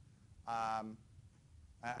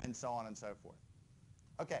 and so on and so forth.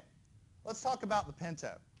 Okay, let's talk about the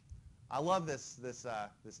Pinto. I love this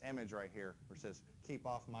image right here where it says, "Keep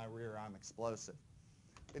off my rear, I'm explosive."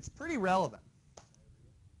 It's pretty relevant.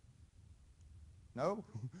 No?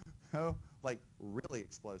 No? Like really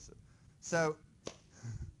explosive. So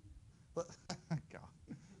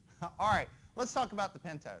God. All right, let's talk about the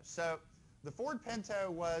Pinto. So the Ford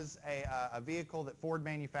Pinto was a vehicle that Ford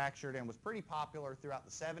manufactured and was pretty popular throughout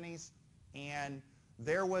the 70s. And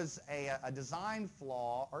there was a design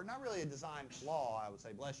flaw, or not really a design flaw, I would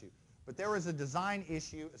say, bless you, but there was a design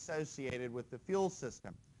issue associated with the fuel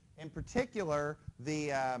system. In particular,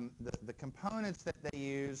 the components that they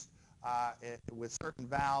used with certain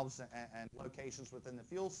valves and locations within the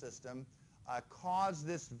fuel system caused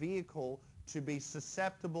this vehicle to be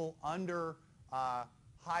susceptible under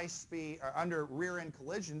high speed or under rear-end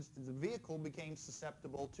collisions. The vehicle became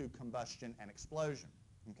susceptible to combustion and explosion.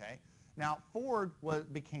 Okay. Now Ford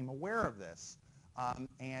became aware of this,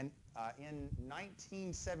 and in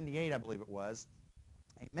 1978, I believe it was,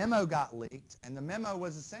 a memo got leaked, and the memo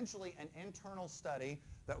was essentially an internal study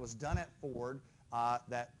that was done at Ford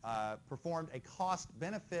that performed a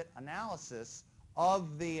cost-benefit analysis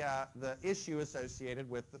of the issue associated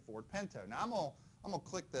with the Ford Pinto. Now I'm gonna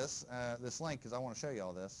click this link because I want to show you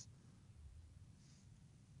all this.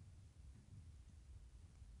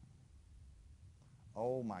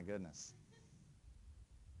 Oh my goodness.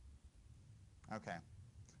 Okay.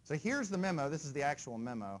 So here's the memo. This is the actual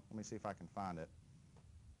memo. Let me see if I can find it.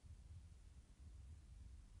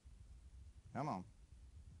 Come on.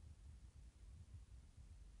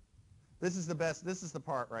 This is the best. This is the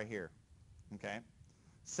part right here. Okay.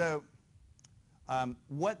 So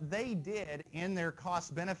what they did in their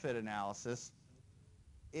cost-benefit analysis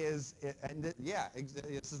is,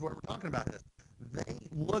 this is what we're talking about. They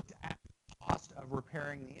looked at the cost of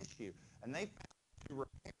repairing the issue, and they found to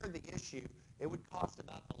repair the issue, it would cost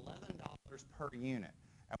about $11 per unit.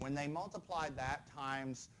 And when they multiplied that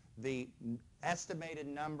times the estimated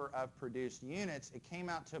number of produced units, it came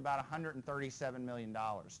out to about $137 million.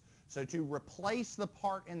 So to replace the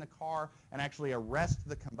part in the car and actually arrest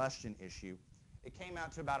the combustion issue, it came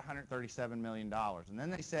out to about $137 million. And then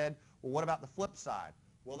they said, well, what about the flip side?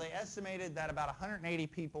 Well, they estimated that about 180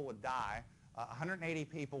 people would die, 180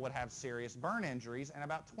 people would have serious burn injuries, and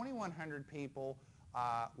about 2,100 people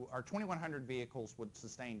or 2,100 vehicles would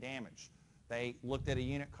sustain damage. They looked at a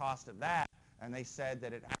unit cost of that, and they said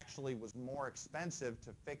that it actually was more expensive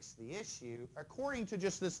to fix the issue, according to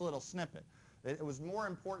just this little snippet. It was more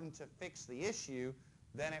important to fix the issue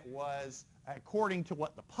than it was, according to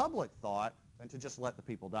what the public thought, than to just let the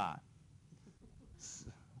people die.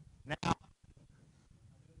 Now,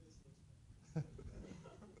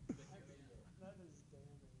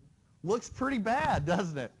 looks pretty bad,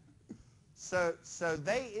 doesn't it? So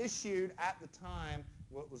they issued at the time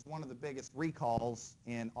what was one of the biggest recalls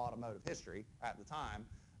in automotive history at the time,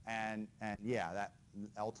 and yeah, that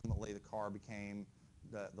ultimately the car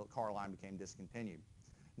line became discontinued.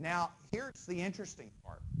 Now here's the interesting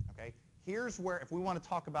part. Okay, here's where, if we want to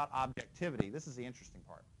talk about objectivity, this is the interesting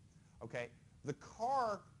part. Okay, the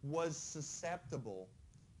car was susceptible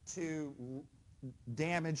to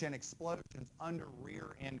damage and explosions under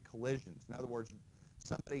rear-end collisions. In other words,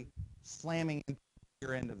 somebody slamming into the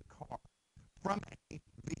rear end of the car. From a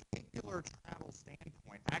vehicular travel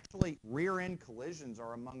standpoint, actually rear-end collisions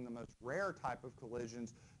are among the most rare type of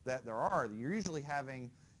collisions that there are. You're usually having,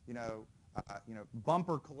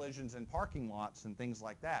 bumper collisions in parking lots and things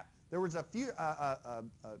like that. There was a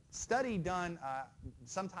study done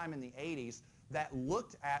sometime in the 80s that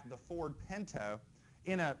looked at the Ford Pinto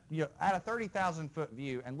at a 30,000-foot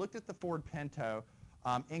view, and looked at the Ford Pinto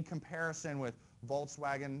in comparison with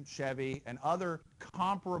Volkswagen, Chevy, and other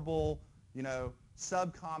comparable,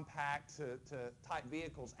 subcompact to type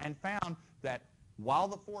vehicles, and found that while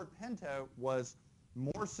the Ford Pinto was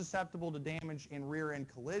more susceptible to damage in rear-end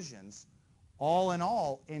collisions, all in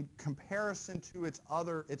all, in comparison to its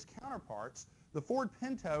counterparts, the Ford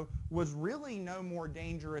Pinto was really no more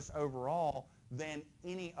dangerous overall than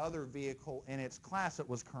any other vehicle in its class that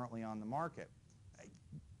was currently on the market.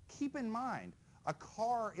 Keep in mind, a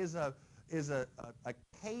car is a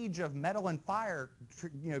cage of metal and fire,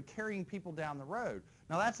 carrying people down the road.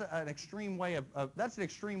 Now that's an extreme way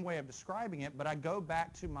of describing it, but I go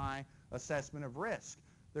back to my assessment of risk.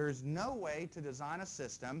 There is no way to design a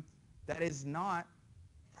system that is not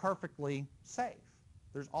perfectly safe.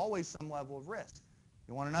 There's always some level of risk.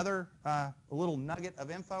 You want another a little nugget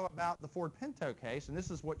of info about the Ford Pinto case, and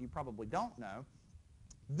this is what you probably don't know.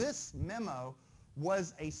 This memo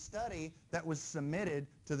was a study that was submitted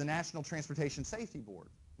to the National Transportation Safety Board,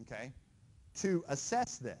 okay, to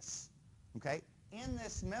assess this, okay? In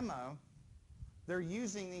this memo, they're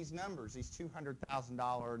using these numbers, these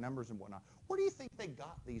 $200,000 numbers and whatnot. Where do you think they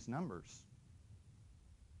got these numbers?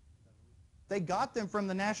 They got them from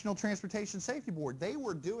the National Transportation Safety Board. They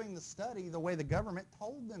were doing the study the way the government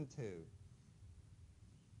told them to.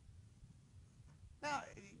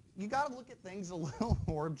 you got to look at things a little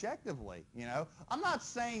more objectively, you know. I'm not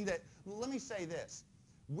saying that, let me say this.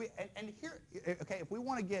 And here, okay, if we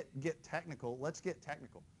want to get technical, let's get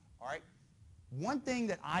technical, all right? One thing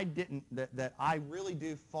that that I really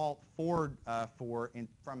do fault Ford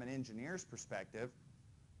from an engineer's perspective,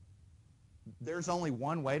 there's only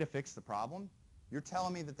one way to fix the problem. You're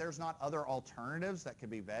telling me that there's not other alternatives that could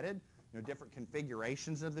be vetted, you know, different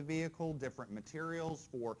configurations of the vehicle, different materials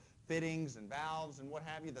for fittings and valves and what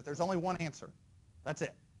have you, that there's only one answer. That's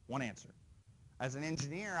it, one answer. As an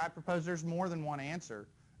engineer, I propose there's more than one answer,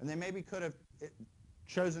 and they maybe could have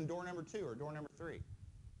chosen door number 2 or door number 3.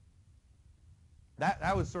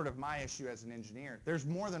 That was sort of my issue as an engineer. There's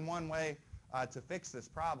more than one way to fix this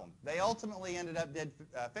problem. They ultimately ended up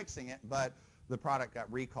fixing it, but the product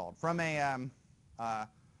got recalled. From a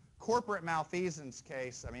corporate malfeasance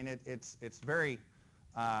case, I mean, it's a very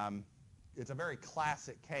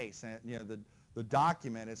classic case, and you know the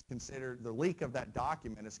document is considered, the leak of that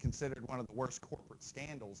document is considered one of the worst corporate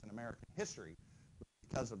scandals in American history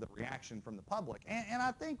because of the reaction from the public, and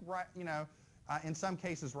I think you know, in some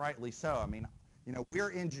cases rightly so. I mean, you know, we're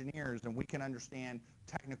engineers and we can understand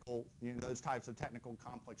technical, you know, those types of technical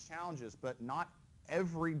complex challenges, but not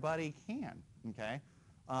everybody can, okay?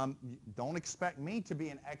 Don't expect me to be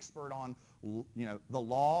an expert on, you know, the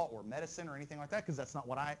law or medicine or anything like that, because that's not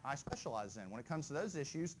what I specialize in. When it comes to those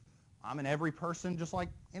issues, I'm an every person just like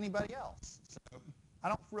anybody else. So I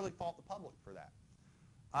don't really fault the public for that.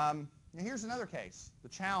 Now here's another case, the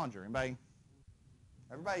Challenger.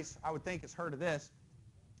 Everybody's, I would think, has heard of this.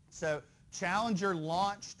 So Challenger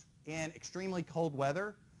launched in extremely cold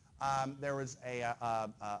weather. There was a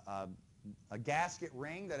gasket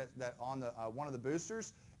ring that on the one of the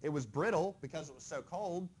boosters. It was brittle because it was so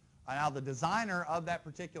cold. Now the designer of that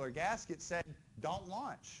particular gasket said, "Don't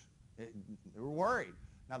launch." They were worried.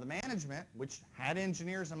 Now the management, which had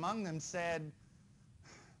engineers among them, said,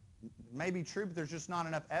 "May be true, but there's just not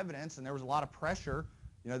enough evidence," and there was a lot of pressure.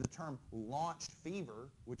 You know, the term launch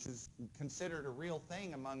fever, which is considered a real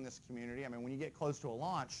thing among this community. I mean, when you get close to a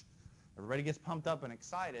launch, everybody gets pumped up and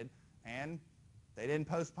excited, and they didn't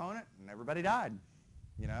postpone it, and everybody died,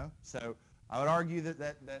 you know. So I would argue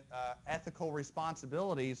that ethical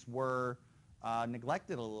responsibilities were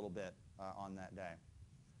neglected a little bit on that day.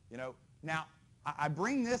 You know, now, I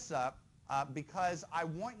bring this up because I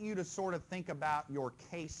want you to sort of think about your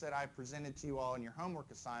case that I presented to you all in your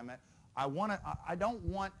homework assignment. I don't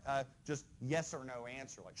want just yes or no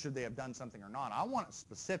answer, like should they have done something or not. I want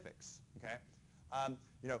specifics, okay?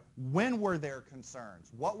 You know, when were there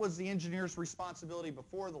concerns? What was the engineer's responsibility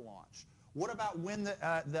before the launch? What about when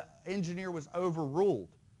the engineer was overruled?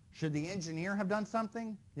 Should the engineer have done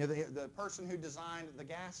something? You know, the person who designed the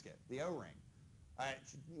gasket, the O-ring.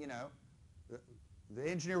 You know, the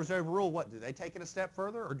engineer was overruled. What, do they take it a step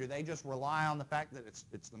further, or do they just rely on the fact that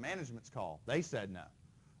it's the management's call? They said no.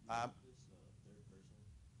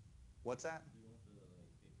 What's that?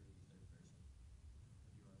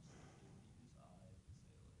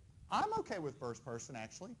 I'm okay with first person,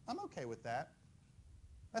 actually. I'm okay with that.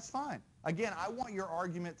 That's fine. Again, I want your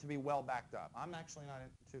argument to be well backed up. I'm actually not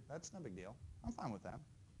into, that's no big deal. I'm fine with that.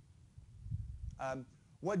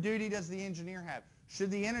 What duty does the engineer have? Should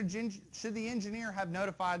the engineer have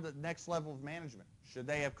notified the next level of management? Should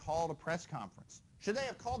they have called a press conference? Should they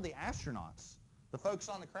have called the astronauts, the folks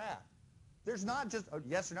on the craft? There's not just a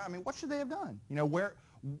yes or no. I mean, what should they have done? You know,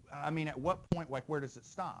 at what point, like, where does it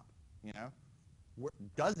stop? You know,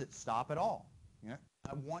 does it stop at all? You know,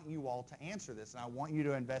 I want you all to answer this, and I want you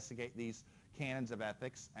to investigate these canons of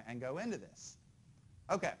ethics and go into this.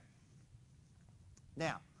 Okay.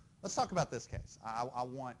 Now, let's talk about this case. I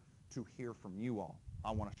want to hear from you all. I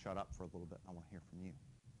want to shut up for a little bit. I want to hear from you.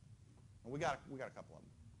 And we got a couple of them.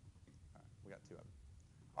 All right, we got 2 of them.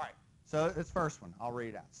 All right. So this first one, I'll read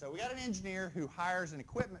it out. So we got an engineer who hires an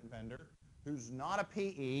equipment vendor who's not a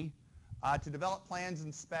PE to develop plans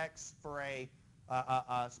and specs for a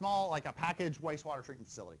small, like a packaged wastewater treatment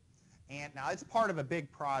facility. And now it's part of a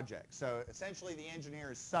big project. So essentially the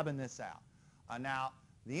engineer is subbing this out. Now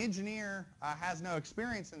the engineer has no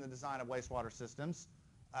experience in the design of wastewater systems,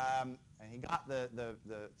 and he got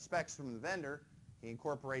the specs from the vendor. He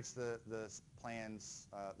incorporates the plans,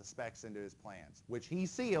 the specs into his plans, which he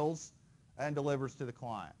seals and delivers to the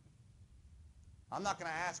client. I'm not going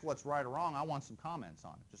to ask what's right or wrong. I want some comments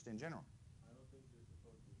on it, just in general. I don't think you're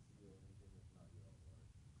supposed to seal anything that's not your own work.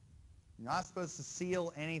 You're not supposed to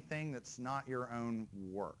seal anything that's not your own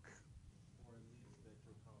work. Or at least that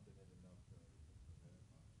you're competent enough to verify.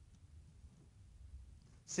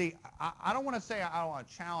 See, I don't want to say I don't want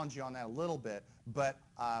to challenge you on that a little bit, but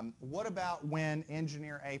what about when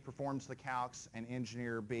engineer A performs the calcs and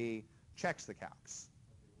engineer B checks the calcs?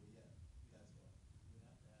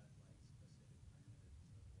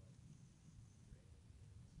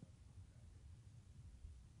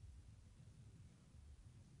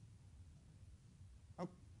 Oh,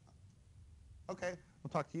 okay,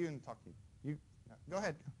 we'll talk to you and talk to you. You go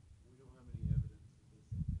ahead. We don't have any evidence that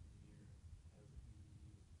this engineer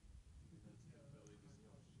has a PE. That's been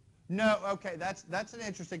really discussed. No, okay, that's an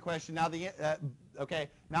interesting question. Now okay,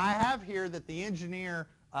 now I have here that the engineer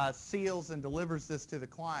seals and delivers this to the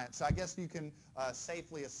client, so I guess you can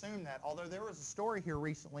safely assume that. Although there was a story here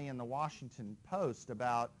recently in the Washington Post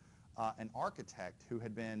about an architect who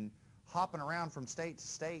had been hopping around from state to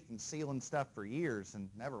state and sealing stuff for years and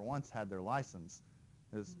never once had their license.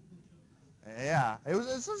 It was, yeah, it was.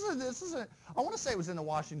 This is a. I want to say it was in the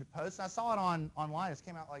Washington Post. I saw it online. It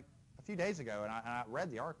came out like a few days ago, and I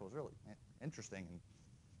read the article. It was really interesting. And,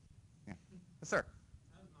 yeah. Yes, sir.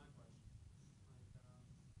 That was my question.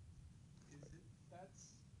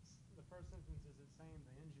 That's the first sentence. Is it saying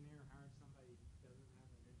the engineer hired somebody who doesn't have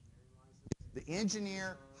an engineering license? The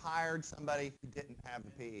engineer hired somebody who didn't have the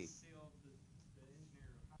PE. Sealed the engineer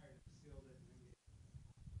who hired it sealed it and then gave it.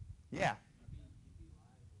 Yeah.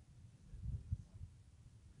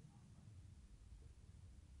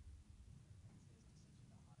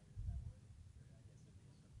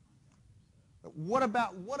 What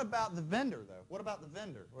about the vendor though? What about the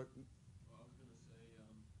vendor? Well, I was going to say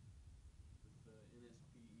with the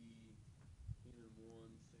NSPE Canon 1,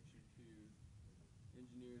 Section 2,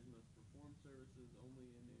 engineers must perform services only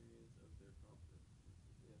in areas of their competence.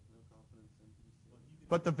 They have no confidence in PC.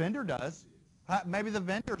 But the vendor does. Maybe the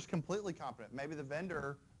vendor is completely competent. Maybe the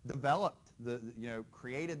vendor developed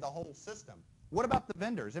created the whole system. What about the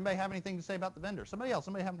vendors? Anybody have anything to say about the vendor? Somebody else,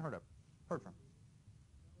 somebody I haven't heard from.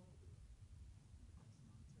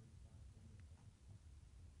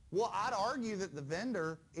 Well, I'd argue that the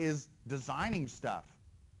vendor is designing stuff.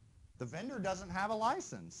 The vendor doesn't have a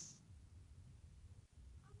license.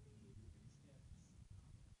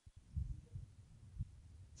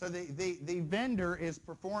 So the vendor is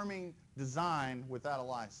performing design without a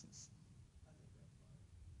license.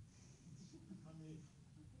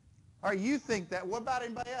 All right, you think that. What about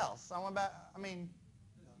anybody else?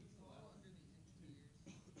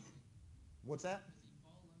 What's that?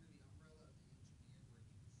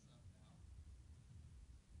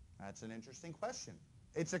 That's an interesting question.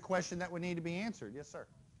 It's a question that would need to be answered. Yes, sir.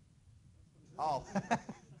 Oh.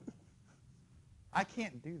 I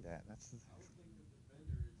can't do that. That's. I would think that the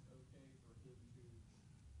vendor is okay for him to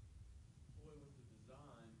toy with the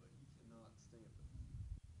design, but he cannot stamp it.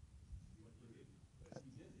 But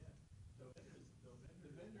he did, yeah.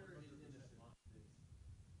 The vendor is innocent.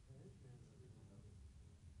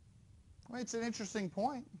 Well, it's an interesting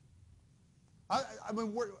point.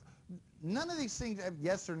 None of these things have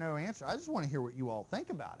yes or no answer. I just want to hear what you all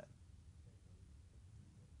think about it.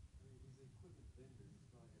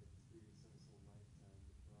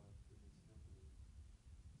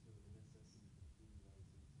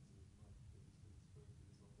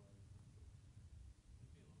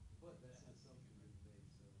 But that's an assumption being made,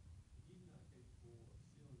 so he's not capable of sealing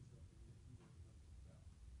something that he knows nothing about.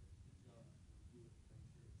 His job is to review it,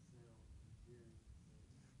 make sure it's sound, engineering.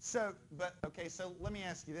 So let me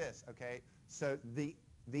ask you this, okay? So the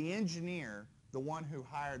engineer, the one who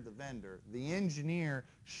hired the vendor, the engineer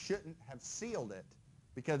shouldn't have sealed it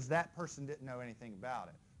because that person didn't know anything about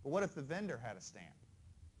it. But what if the vendor had a stamp?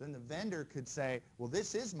 Then the vendor could say, well,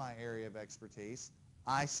 this is my area of expertise.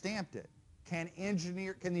 I stamped it. Can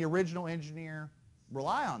the original engineer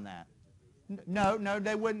rely on that? No,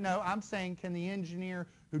 they wouldn't know. I'm saying, can the engineer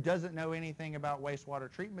who doesn't know anything about wastewater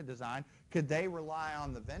treatment design, could they rely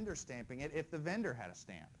on the vendor stamping it if the vendor had a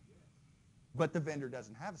stamp? But the vendor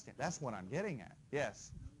doesn't have a stamp. That's what I'm getting at.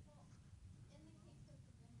 Yes.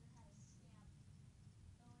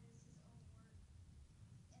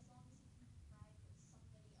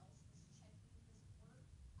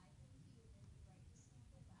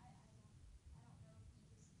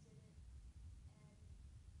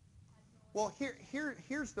 Well,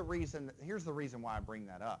 here's the reason why I bring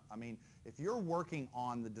that up. I mean, if you're working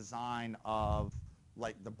on the design of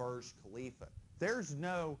like the Burj Khalifa, there's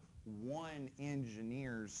no one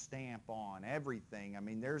engineer's stamp on everything. I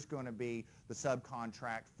mean, there's going to be the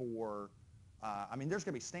subcontract for. There's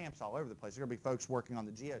going to be stamps all over the place. There's going to be folks working on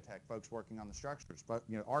the geotech, folks working on the structures,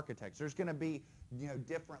 architects. There's going to be,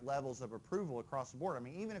 different levels of approval across the board. I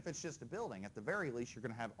mean, even if it's just a building, at the very least, you're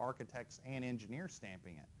going to have architects and engineers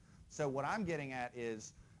stamping it. So what I'm getting at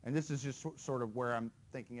is, and this is just sort of where I'm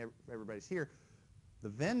thinking everybody's here, the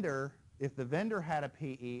vendor, if the vendor had a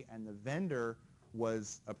PE and the vendor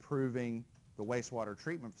was approving the wastewater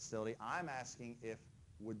treatment facility, I'm asking if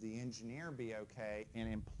would the engineer be okay in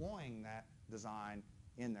employing that design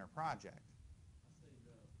in their project? I say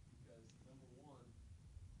no, because number one,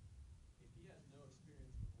 if he has no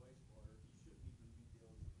experience with wastewater, he shouldn't even be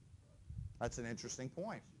dealing with this project. That's an interesting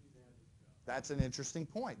point. He shouldn't even have this job. That's an interesting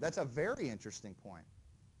point. That's a very interesting point.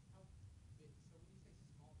 So when you say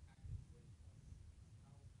small package wastewater, how expensive is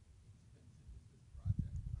this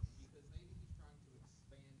project? Because maybe he's trying to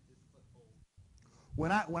expand his foothold.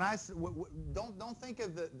 Don't think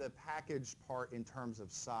of the package part in terms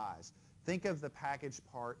of size. Think of the package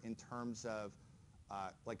part in terms of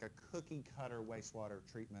like a cookie cutter wastewater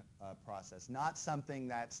treatment process, not something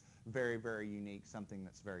that's very, very unique, something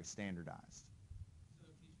that's very standardized. So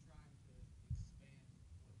if he's trying to expand what he does as an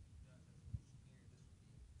engineer, this would be a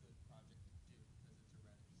good project to do because it's a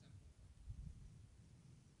rather simple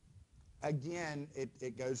one. Again,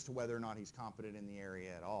 it goes to whether or not he's competent in the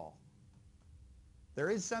area at all. There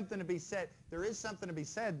is something to be said. There is something to be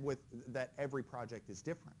said with that every project is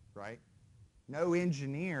different, right? No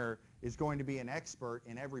engineer is going to be an expert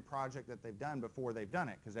in every project that they've done before they've done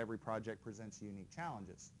it, because every project presents unique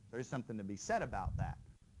challenges. There is something to be said about that.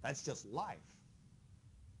 That's just life.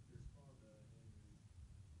 To respond to Andrew's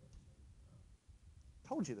question,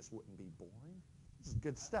 Told you this wouldn't be boring. This is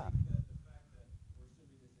good I stuff. think that the fact that we're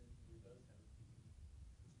assuming this engineer does have a PE,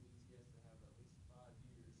 which means he has to have at least 5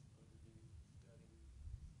 years underneath studying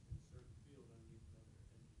in a certain field underneath another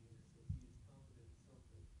engineer. So he is confident in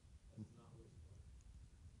something that's not wastewater.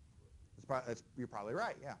 You're probably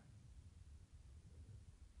right, yeah.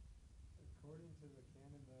 According to the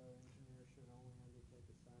canon, though, engineers should only undertake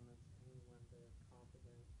assignments only when they're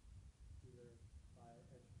competent, either by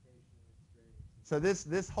education and experience. So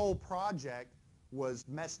this whole project was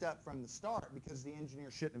messed up from the start because the engineer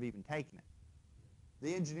shouldn't have even taken it.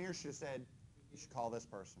 The engineer should have said, you should call this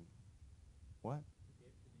person. What?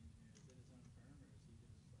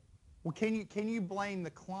 Well, can you blame the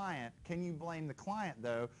client? Can you blame the client,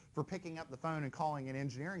 though, for picking up the phone and calling an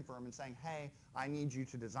engineering firm and saying, hey, I need you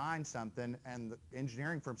to design something, and the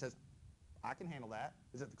engineering firm says, I can handle that.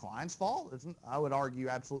 Is it the client's fault? I would argue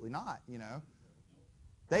absolutely not, you know.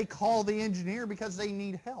 They call the engineer because they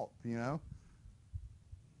need help, you know.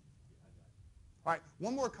 All right,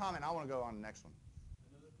 one more comment. I want to go on to the next one.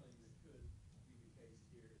 Another thing that could be the case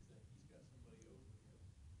here is that he's got somebody over him.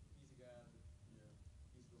 He's a guy that, you know,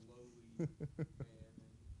 he's the lowly man, and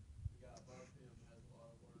the guy above him has a lot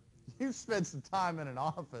of work. And You've spent some time in an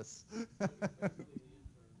office. basically the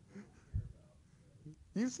intern that they don't care about. So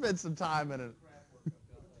You've spent some time in a... crap work I've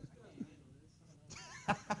got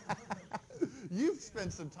last night. You've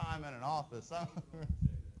spent some time in an office.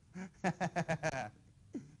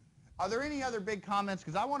 Are there any other big comments?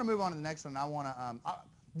 Because I want to move on to the next one. I want to.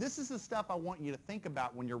 This is the stuff I want you to think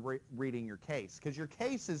about when you're reading your case, because your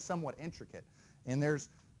case is somewhat intricate, and there's,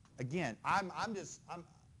 again, I'm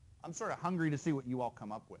sort of hungry to see what you all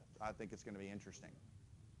come up with. I think it's going to be interesting.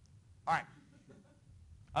 All right.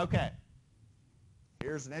 Okay.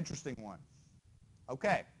 Here's an interesting one.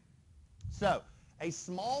 Okay. So a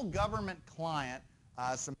small government client,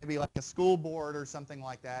 so maybe like a school board or something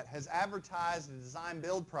like that, has advertised a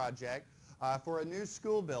design-build project for a new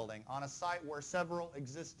school building on a site where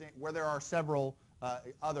there are several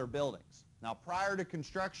other buildings. Now, prior to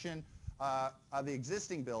construction of the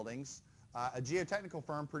existing buildings, a geotechnical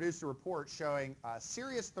firm produced a report showing a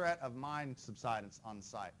serious threat of mine subsidence on the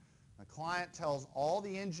site. The client tells all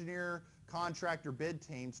the engineer, contractor, bid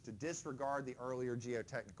teams to disregard the earlier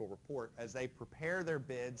geotechnical report as they prepare their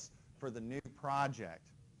bids for the new project.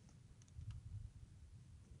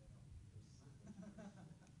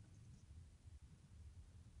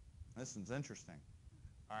 This one's interesting.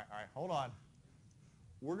 All right, hold on.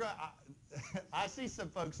 We're going. I see some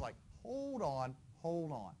folks like, hold on.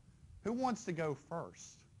 Who wants to go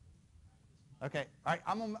first? Okay, all right.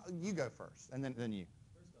 You go first, and then you.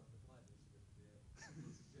 First off, the client needs to go to jail.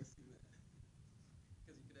 Suggesting that.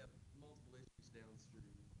 Because you could have multiple issues downstream.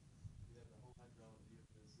 You could have the whole hydraulic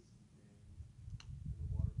geotech system change, and the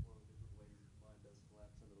water flow different ways if the mine does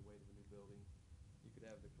collapse under the weight of the new building. You could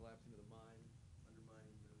have the collapsing of the mine,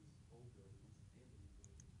 undermining those old buildings, and the new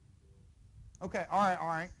building being built. Okay, all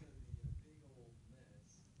right. It's going to be a big old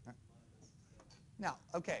mess if the mine doesn't stop. Now,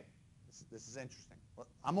 okay, this is interesting.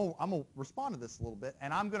 I'm gonna respond to this a little bit,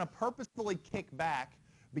 and I'm gonna purposefully kick back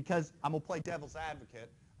because I'm gonna play devil's advocate,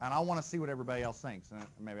 and I want to see what everybody else thinks, and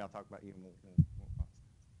maybe I'll talk about you.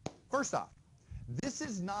 First off, this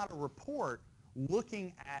is not a report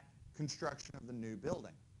looking at construction of the new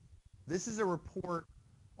building. This is a report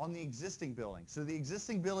on the existing building. So the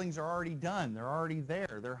existing buildings are already done. They're already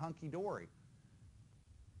there. They're hunky-dory.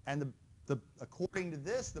 And according to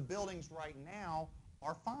this, the buildings right now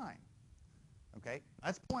are fine. Okay,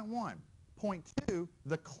 that's point one. Point two,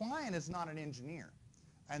 the client is not an engineer.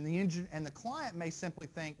 And the client may simply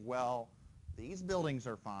think, well, these buildings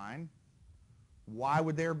are fine. Why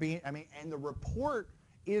would there be, and the report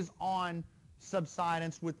is on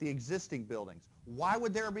subsidence with the existing buildings. Why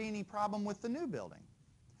would there be any problem with the new building?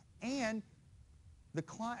 And the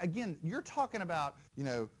client, again, you're talking about,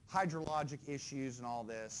 hydrologic issues and all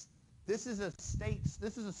this. This is a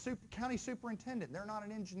county superintendent. They're not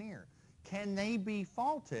an engineer. Can they be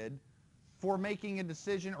faulted for making a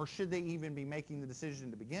decision, or should they even be making the decision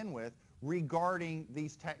to begin with regarding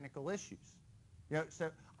these technical issues?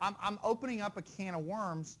 So I'm opening up a can of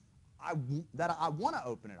worms that I want to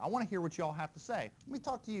open it. I want to hear what y'all have to say. Let me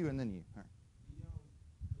talk to you and then you. All right.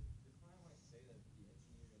 The client might say that the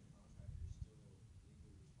engineer and contractor is still legally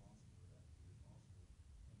responsible for that, to be responsible,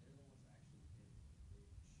 and they're the ones actually hit. They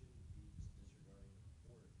shouldn't be just disregarding the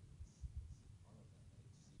report. It's in front of them.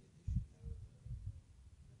 They see it. They should know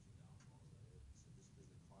the potential downfalls of it. So just because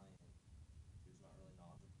the client, who's not really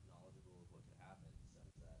knowledgeable of what could happen, says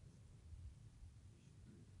that doesn't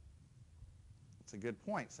mean they should agree. That's a good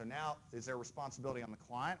point. So now, is there responsibility on the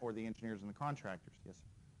client or the engineers and the contractors? Yes,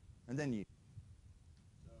 sir. And then you.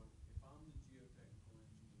 So if I'm the geotechnical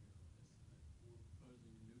engineer on this site, we're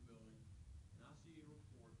proposing a new building, and I see a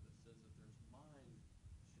report that says that there's mine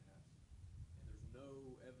shafts, and there's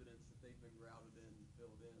no evidence that they've been grouted in and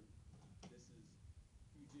filled in. This is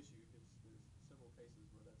a huge issue because there's several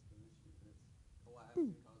cases where that's been an issue, and it's collapsed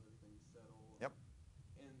and caused everything to settle. Yep.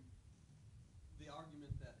 And the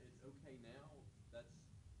argument that it's okay now, that's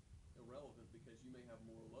irrelevant because you may have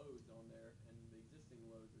more loads on there, and the existing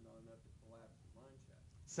loads are not enough to collapse the mine shaft.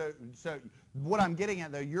 So what I'm getting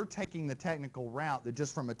at, though, you're taking the technical route that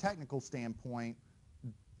just from a technical standpoint,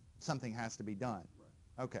 something has to be done.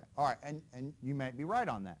 Right. Okay. All right. And you may be right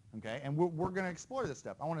on that. Okay. And we're going to explore this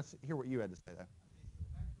stuff. I want to hear what you had to say, though. Okay, so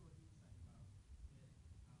back to what he was saying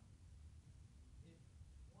about committing.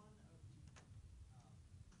 If one of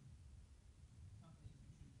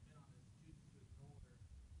the companies who chooses to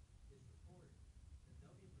ignore his report, then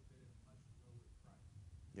they'll be able to bid at a much lower price.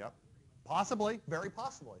 Yep. Pretty much Possibly. Very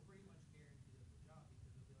possibly. pretty much guaranteed of the job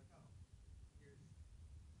because they'll be like, oh, here's X,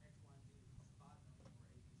 Y, and Z that costs $5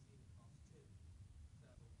 million or ABC that costs 2.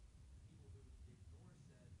 So people who ignore said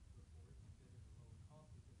report can bid at a lower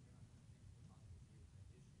cost because they're not going to think of the possible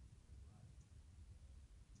geotech issues that could arise.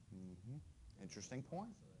 Mm-hmm. Interesting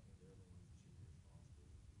point. So I think they're the ones that should be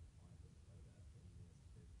responsible because the client doesn't know that, the engineer has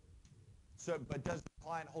to pay for it to do it. So, but does the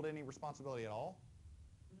client hold any responsibility at all?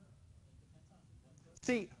 No, it depends on what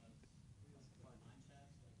See,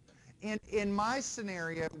 in my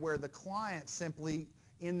scenario where the client simply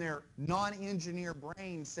in their non-engineer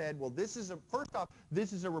brain said, well, first off,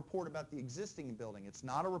 this is a report about the existing building. It's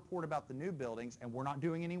not a report about the new buildings, and we're not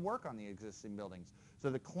doing any work on the existing buildings. So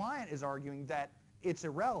the client is arguing that it's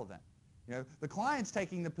irrelevant. The client's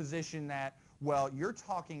taking the position that, well, you're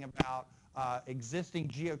talking about existing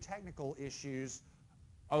geotechnical issues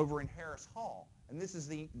over in Harris Hall, and this is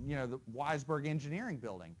the Weisberg Engineering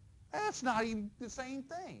Building. That's not even the same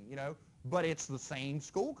thing, but it's the same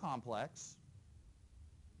school complex.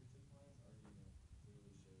 Because the client's argument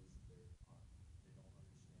clearly shows that they don't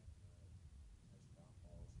understand the potential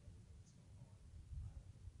downfalls of everything that's going on, and I don't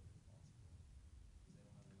think that they're responsible because they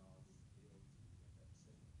don't have the knowledge of the field to make that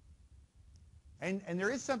decision. And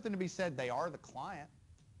there is something to be said. They are the client.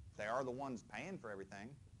 They are the ones paying for everything.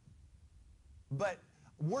 But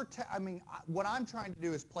what I'm trying to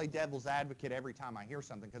do is play devil's advocate every time I hear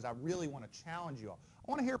something because I really want to challenge you all.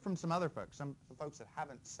 I want to hear from some other folks, some folks that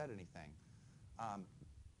haven't said anything.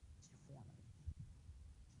 Mr. Foreman.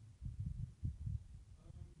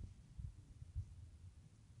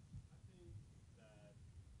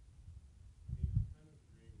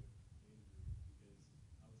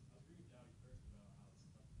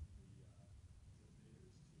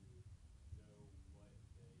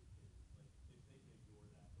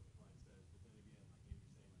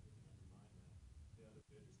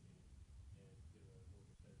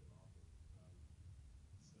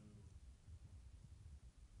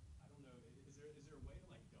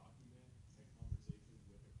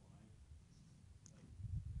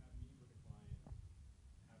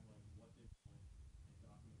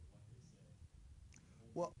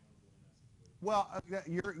 Well,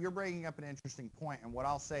 you're bringing up an interesting point, and what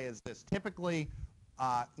I'll say is this. Typically,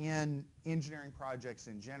 in engineering projects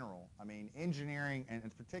in general, engineering,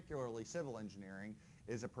 and particularly civil engineering,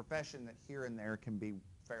 is a profession that here and there can be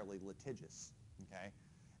fairly litigious, okay?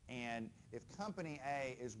 And if Company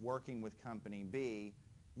A is working with Company B,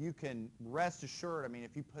 you can rest assured, I mean,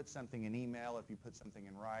 if you put something in email, if you put something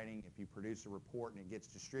in writing, if you produce a report and it gets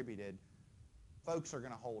distributed, folks are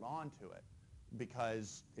going to hold on to it,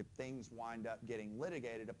 because if things wind up getting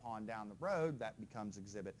litigated upon down the road, that becomes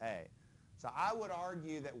Exhibit A. So I would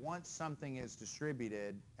argue that once something is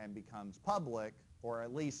distributed and becomes public, or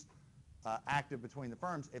at least active between the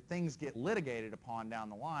firms, if things get litigated upon down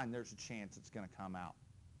the line, there's a chance it's going to come out.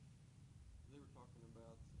 They were talking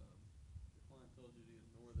about the client tells you to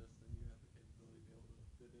ignore this, then you have the capability to be able to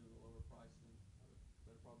bid in at a lower price and have a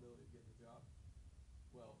better probability of getting the job.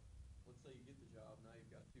 Well, let's say you get the job, now you've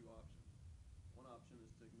got two options. One option is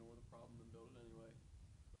to ignore the problem and build it anyway,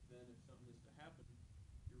 but then if something is to happen,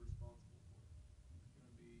 you're responsible for it. There's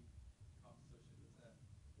going to be costs associated with that.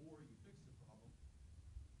 Or you fix the problem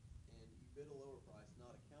and you bid a lower price,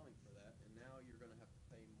 not accounting for that, and now you're going to have to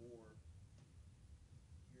pay more.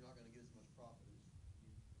 You're not going to get as much profit as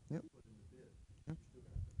you put in the bid. You're still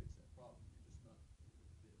going to have to fix that problem. You're just not going to get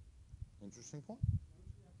the bid. Interesting point. Don't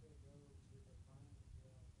you have to go to the client and fill out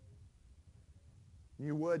those?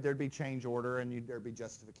 You would. There'd be change order, and there'd be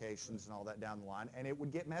justifications and all that down the line, and it would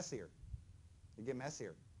get messier. It'd get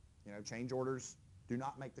messier. You know, change orders do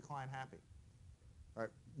not make the client happy. All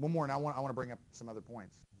right, one more, and I want to bring up some other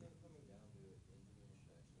points. I think coming down to it, the engineer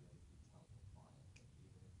should actually maybe be telling the client that even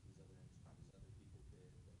if these other people bid,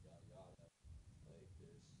 like yada yada, like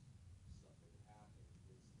there's something that happened.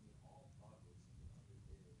 It's, I mean, all projects you can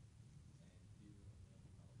underbid and do a minimum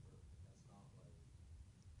amount of work. That's not like,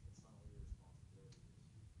 it's not what your responsibility is.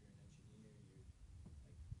 You're an engineer. You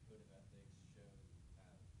like code of ethics show that you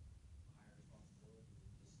have a higher responsibility than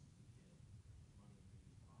just to get money for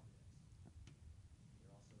these projects.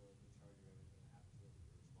 You're also in charge of everything that happens with it.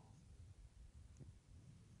 You're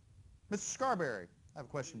responsible. Mr. Scarberry, I have a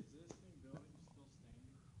question. Existing building still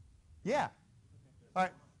standing? Yeah. All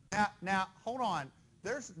right. Now, hold on.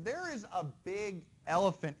 There is a big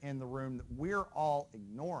elephant in the room that we're all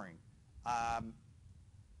ignoring. I'm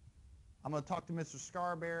going to talk to Mr.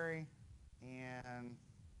 Scarberry, and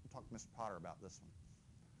I'll talk to Mr. Potter about this one.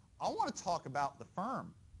 I want to talk about the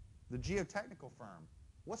firm, the geotechnical firm.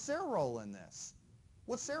 What's their role in this?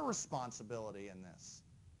 What's their responsibility in this?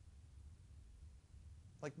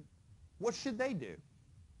 Like, what should they do?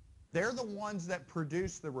 They're the ones that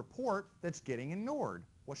produce the report that's getting ignored.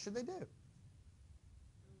 What should they do? They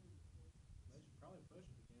should probably push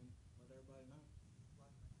it again, let everybody know.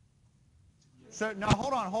 So, no,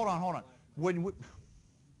 hold on.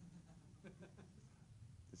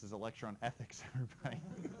 This is a lecture on ethics, everybody.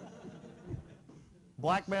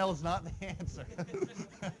 Blackmail is not the answer.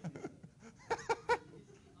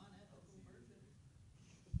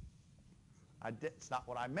 It's not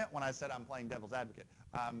what I meant when I said I'm playing devil's advocate.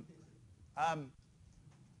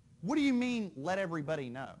 What do you mean, let everybody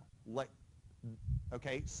know?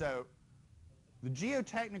 Okay, so the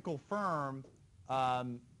geotechnical firm,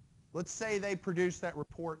 let's say they produced that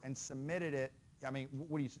report and submitted it. I mean,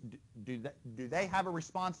 what do they have a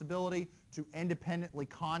responsibility to independently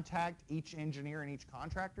contact each engineer and each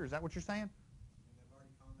contractor? Is that what you're saying? And they've already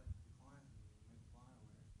contacted the client and made the client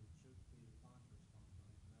aware, so it should be the client's responsibility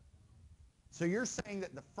from that point on. So you're saying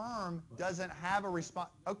that the firm doesn't have a response?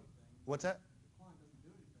 Oh, what's that? The client doesn't do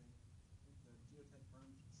anything, the geotech firm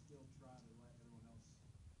should still try to let everyone else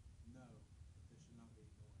know that this should not be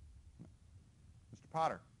ignored. Mr.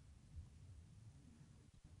 Potter.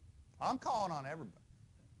 I'm calling on everybody.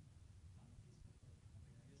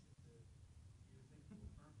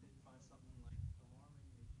 Firm did find something like alarming,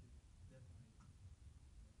 they should definitely notify like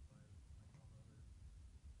all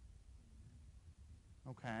the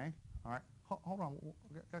other. Okay. All right. Hold on.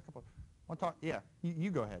 Got a couple. I'll talk. Yeah. You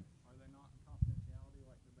go ahead. Are they not in confidentiality?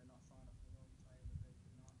 Like, did they not sign a form saying that they could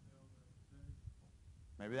not tell the bid?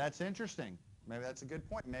 Maybe that's interesting. Maybe that's a good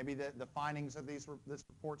point. Maybe the findings of this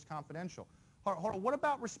report's confidential. Hold on. What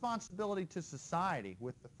about responsibility to society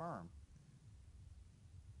with the firm?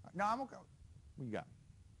 No, I'm okay. What you got?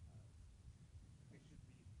 It should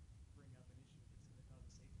bring up an issue if it's going to cause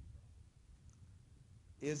a safety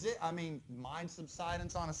problem. Is it? I mean, mine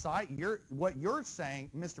subsidence on a site. What you're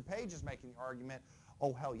saying, Mr. Page is making the argument.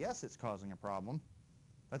 Oh hell yes, it's causing a problem.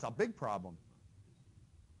 That's a big problem.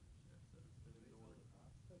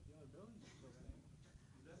 Is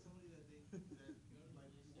that somebody that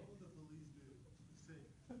like, what would the police do?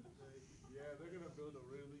 Yeah, they're gonna build a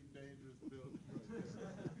really dangerous building right there.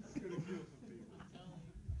 It's gonna kill some people.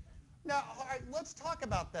 Now, all right, let's talk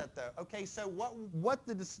about that though. Okay, so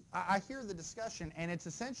I hear the discussion, and it's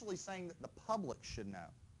essentially saying that the public should know.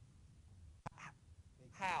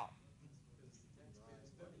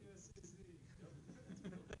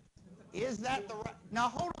 Is that the right, now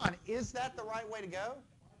hold on, is that the right way to go?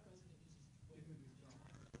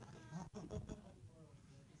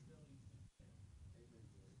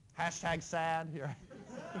 Hashtag sad here.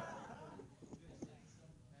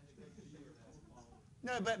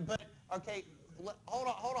 No, but okay,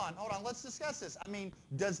 hold on. Let's discuss this. I mean,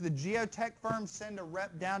 does the geotech firm send a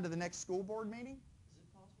rep down to the next school board meeting? Is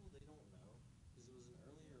it possible they don't know? Because it was an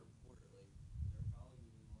earlier report, like they're probably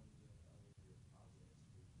moving on to other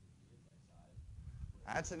projects for the geotech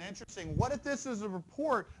side. That's an interesting. What if this is a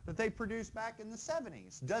report that they produced back in the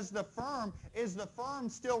 70s? Is the firm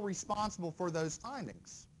still responsible for those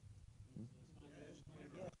findings?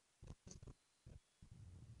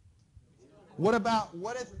 What if, all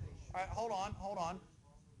right, hold on.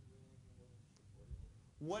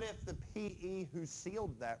 What if the PE who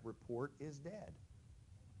sealed that report is dead?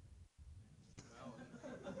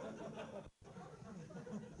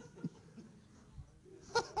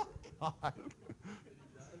 God.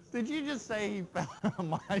 Did you just say he fell on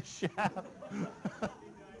my shaft?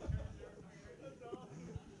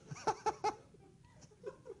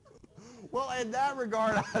 Well, in that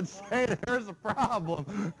regard, I'd say there's a problem.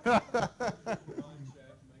 When was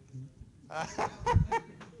he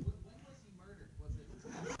murdered? Was it?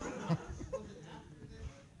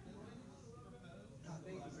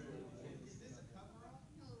 Is this a cover-up?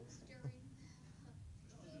 No, it was during.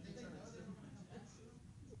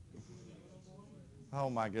 Oh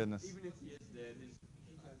my goodness. Even if he is dead,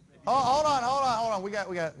 Oh, hold on. We got.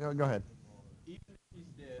 Go ahead. even if he's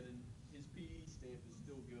dead, and his PE stamp is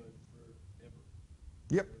still good forever.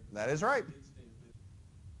 Yep, that is right. His stamp,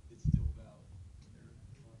 it's still valid.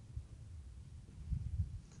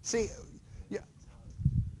 See, yeah.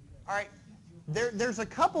 All right. There's a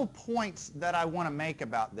couple points that I want to make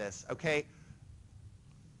about this. Okay.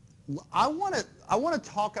 I want to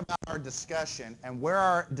talk about our discussion and where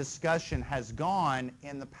our discussion has gone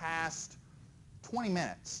in the past 20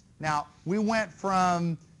 minutes. Now, we went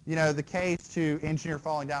from, the case to engineer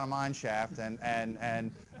falling down a mine shaft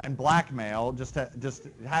and blackmail just to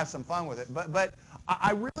have some fun with it. But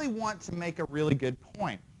I really want to make a really good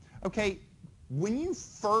point. Okay, when you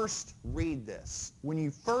first read this, when you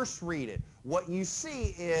first read it, what you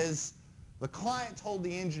see is the client told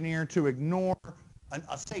the engineer to ignore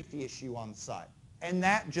a safety issue on the site. And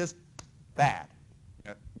that just bad.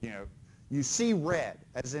 You see red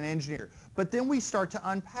as an engineer. But then we start to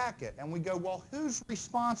unpack it and we go, well, who's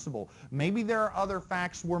responsible? Maybe there are other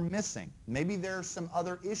facts we're missing. Maybe there are some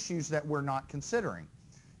other issues that we're not considering.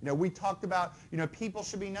 We talked about, people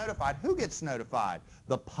should be notified. Who gets notified?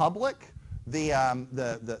 The public, the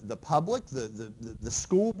public, the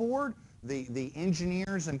school board, the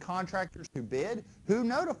engineers and contractors who bid. Who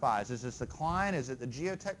notifies? Is this the client? Is it the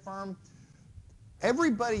geotech firm?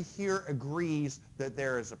 Everybody here agrees that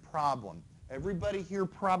there is a problem. Everybody here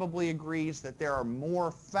probably agrees that there are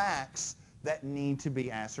more facts that need to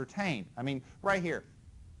be ascertained. I mean, right here.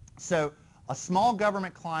 So a small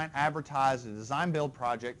government client advertised a design-build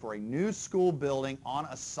project for a new school building on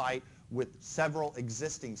a site with several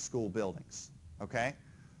existing school buildings. Okay?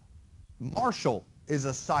 Marshall is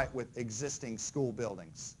a site with existing school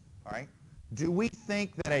buildings. All right? Do we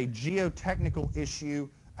think that a geotechnical issue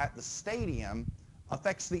at the stadium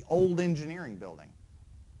affects the old engineering building?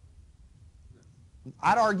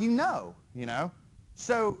 I'd argue no,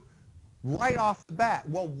 So right off the bat,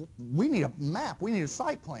 well, we need a map. We need a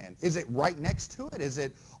site plan. Is it right next to it? Is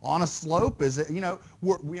it on a slope? Is it,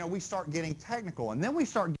 we start getting technical. And then we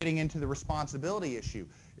start getting into the responsibility issue.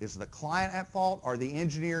 Is the client at fault? Are the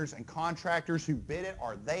engineers and contractors who bid it,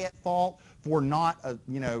 are they at fault for not,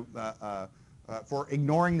 for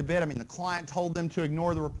ignoring the bid? I mean, the client told them to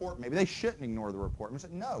ignore the report. Maybe they shouldn't ignore the report. And we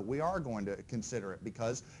said, no, we are going to consider it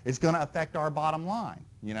because it's going to affect our bottom line,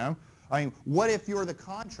 I mean, what if you're the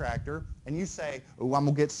contractor and you say, oh, I'm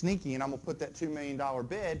going to get sneaky and I'm going to put that $2 million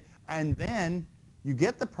bid, and then you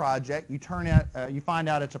get the project, you find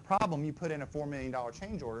out it's a problem, you put in a $4 million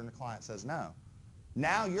change order, and the client says no.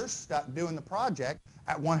 Now you're stuck doing the project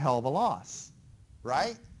at one hell of a loss,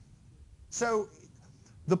 right? So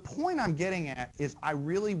the point I'm getting at is I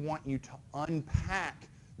really want you to unpack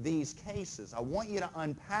these cases. I want you to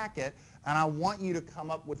unpack it, and I want you to come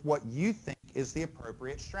up with what you think is the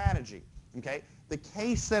appropriate strategy. Okay? The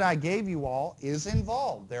case that I gave you all is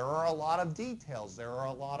involved. There are a lot of details. There are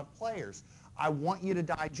a lot of players. I want you to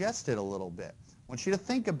digest it a little bit. I want you to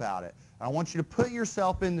think about it. I want you to put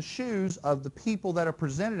yourself in the shoes of the people that are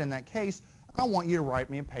presented in that case. I want you to write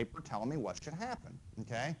me a paper telling me what should happen.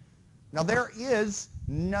 Okay? Now, there is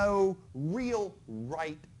no real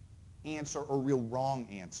right answer or real wrong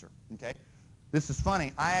answer. Okay? This is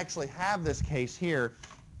funny. I actually have this case here,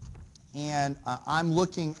 and I'm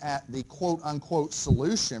looking at the quote-unquote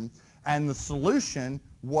solution, and the solution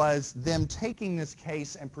was them taking this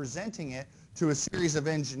case and presenting it to a series of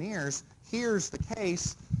engineers. Here's the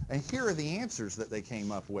case, and here are the answers that they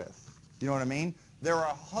came up with. You know what I mean? There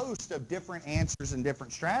are a host of different answers and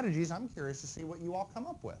different strategies. I'm curious to see what you all come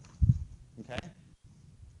up with. Okay?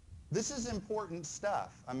 This is important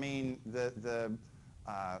stuff. I mean,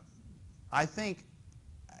 I think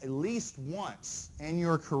at least once in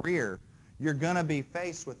your career, you're going to be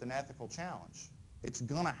faced with an ethical challenge. It's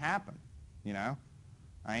going to happen, you know?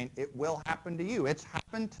 I mean, it will happen to you. It's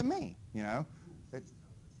happened to me, you know?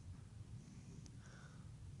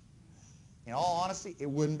 In all honesty, it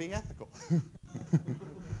wouldn't be ethical. Reddit,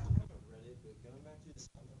 but going back to this,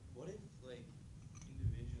 what if, like,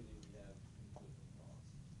 individually we have conflicting thoughts?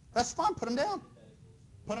 That's fine. Put them down.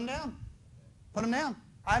 Put them down. Put them down.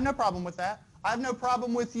 I have no problem with that. I have no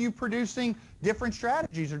problem with you producing different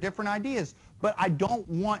strategies or different ideas. But I don't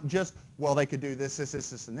want just, well, they could do this, this,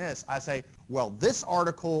 this, this, and this. I say, well, this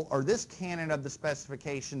article or this canon of the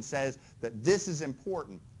specification says that this is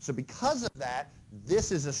important. So because of that,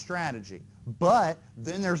 this is a strategy. But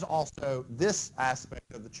then there's also this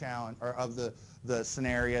aspect of the challenge or of the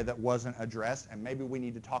scenario that wasn't addressed, and maybe we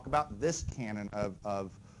need to talk about this canon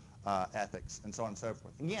of ethics and so on and so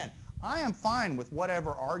forth. Again, I am fine with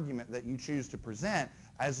whatever argument that you choose to present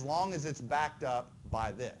as long as it's backed up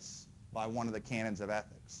by this, by one of the canons of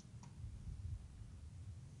ethics.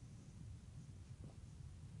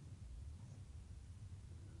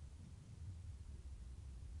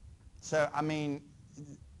 So, I mean,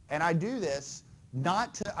 and I do this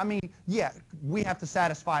not to, I mean, yeah, we have to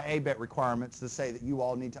satisfy ABET requirements to say that you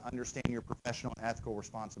all need to understand your professional and ethical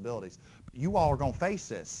responsibilities. But you all are going to face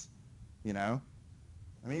this, you know.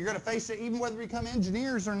 I mean, you're going to face it even whether you become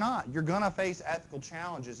engineers or not. You're going to face ethical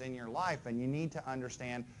challenges in your life, and you need to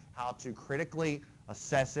understand how to critically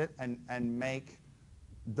assess it and make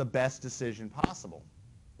the best decision possible.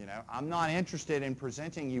 You know, I'm not interested in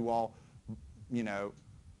presenting you all, you know,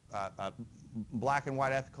 black and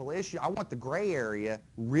white ethical issue. I want the gray area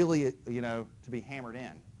really, you know, to be hammered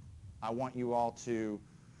in. I want you all to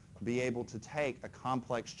be able to take a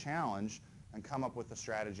complex challenge and come up with a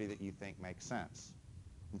strategy that you think makes sense.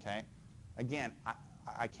 Okay? Again,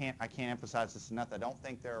 I can't emphasize this enough. I don't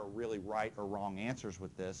think there are really right or wrong answers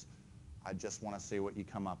with this. I just want to see what you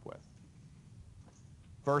come up with.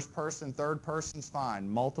 First person, third person's fine.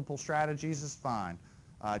 Multiple strategies is fine.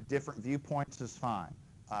 Different viewpoints is fine.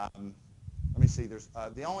 Let me see. There's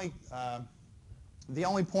the only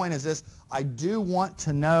point is this. I do want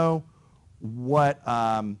to know what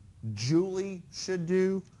Julie should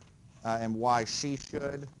do and why she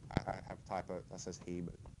should. I have a typo. That says he,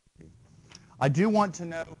 but he. I do want to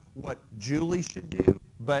know what Julie should do,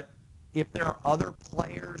 but if there are other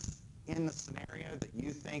players in the scenario that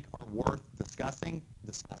you think are worth discussing,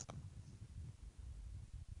 discuss them.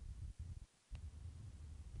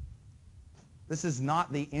 This is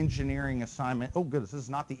not the engineering assignment. Oh, goodness, this is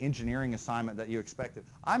not the engineering assignment that you expected.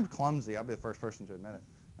 I'm clumsy. I'll be the first person to admit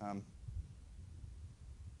it.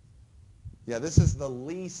 Yeah, this is the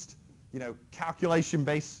least, you know,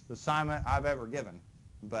 calculation-based assignment I've ever given.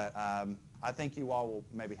 But I think you all will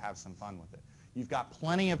maybe have some fun with it. You've got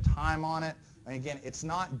plenty of time on it. And again, it's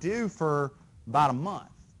not due for about a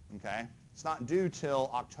month, okay? It's not due till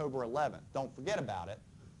October 11th. Don't forget about it.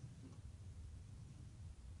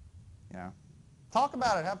 You know, talk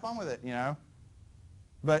about it. Have fun with it, you know.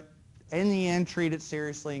 But in the end, treat it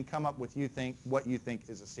seriously and come up with what you think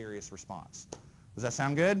is a serious response. Does that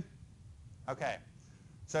sound good? Okay.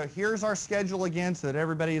 So here's our schedule again so that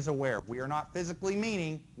everybody is aware. We are not physically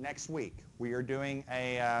meeting next week. We are doing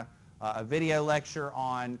a video lecture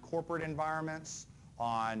on corporate environments,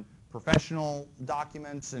 on professional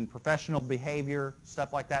documents and professional behavior,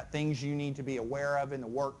 stuff like that, things you need to be aware of in the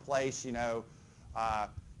workplace, you know,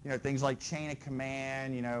 things like chain of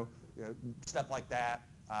command, stuff like that.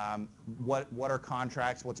 What are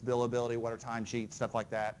contracts, what's billability, what are timesheets, stuff like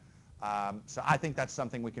that. So I think that's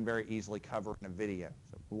something we can very easily cover in a video.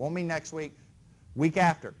 So we won't meet next week. Week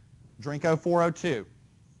after, Drinko 402,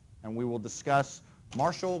 and we will discuss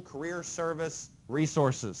Marshall Career Service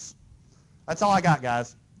Resources. That's all I got,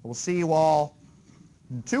 guys. We'll see you all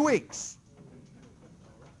in 2 weeks.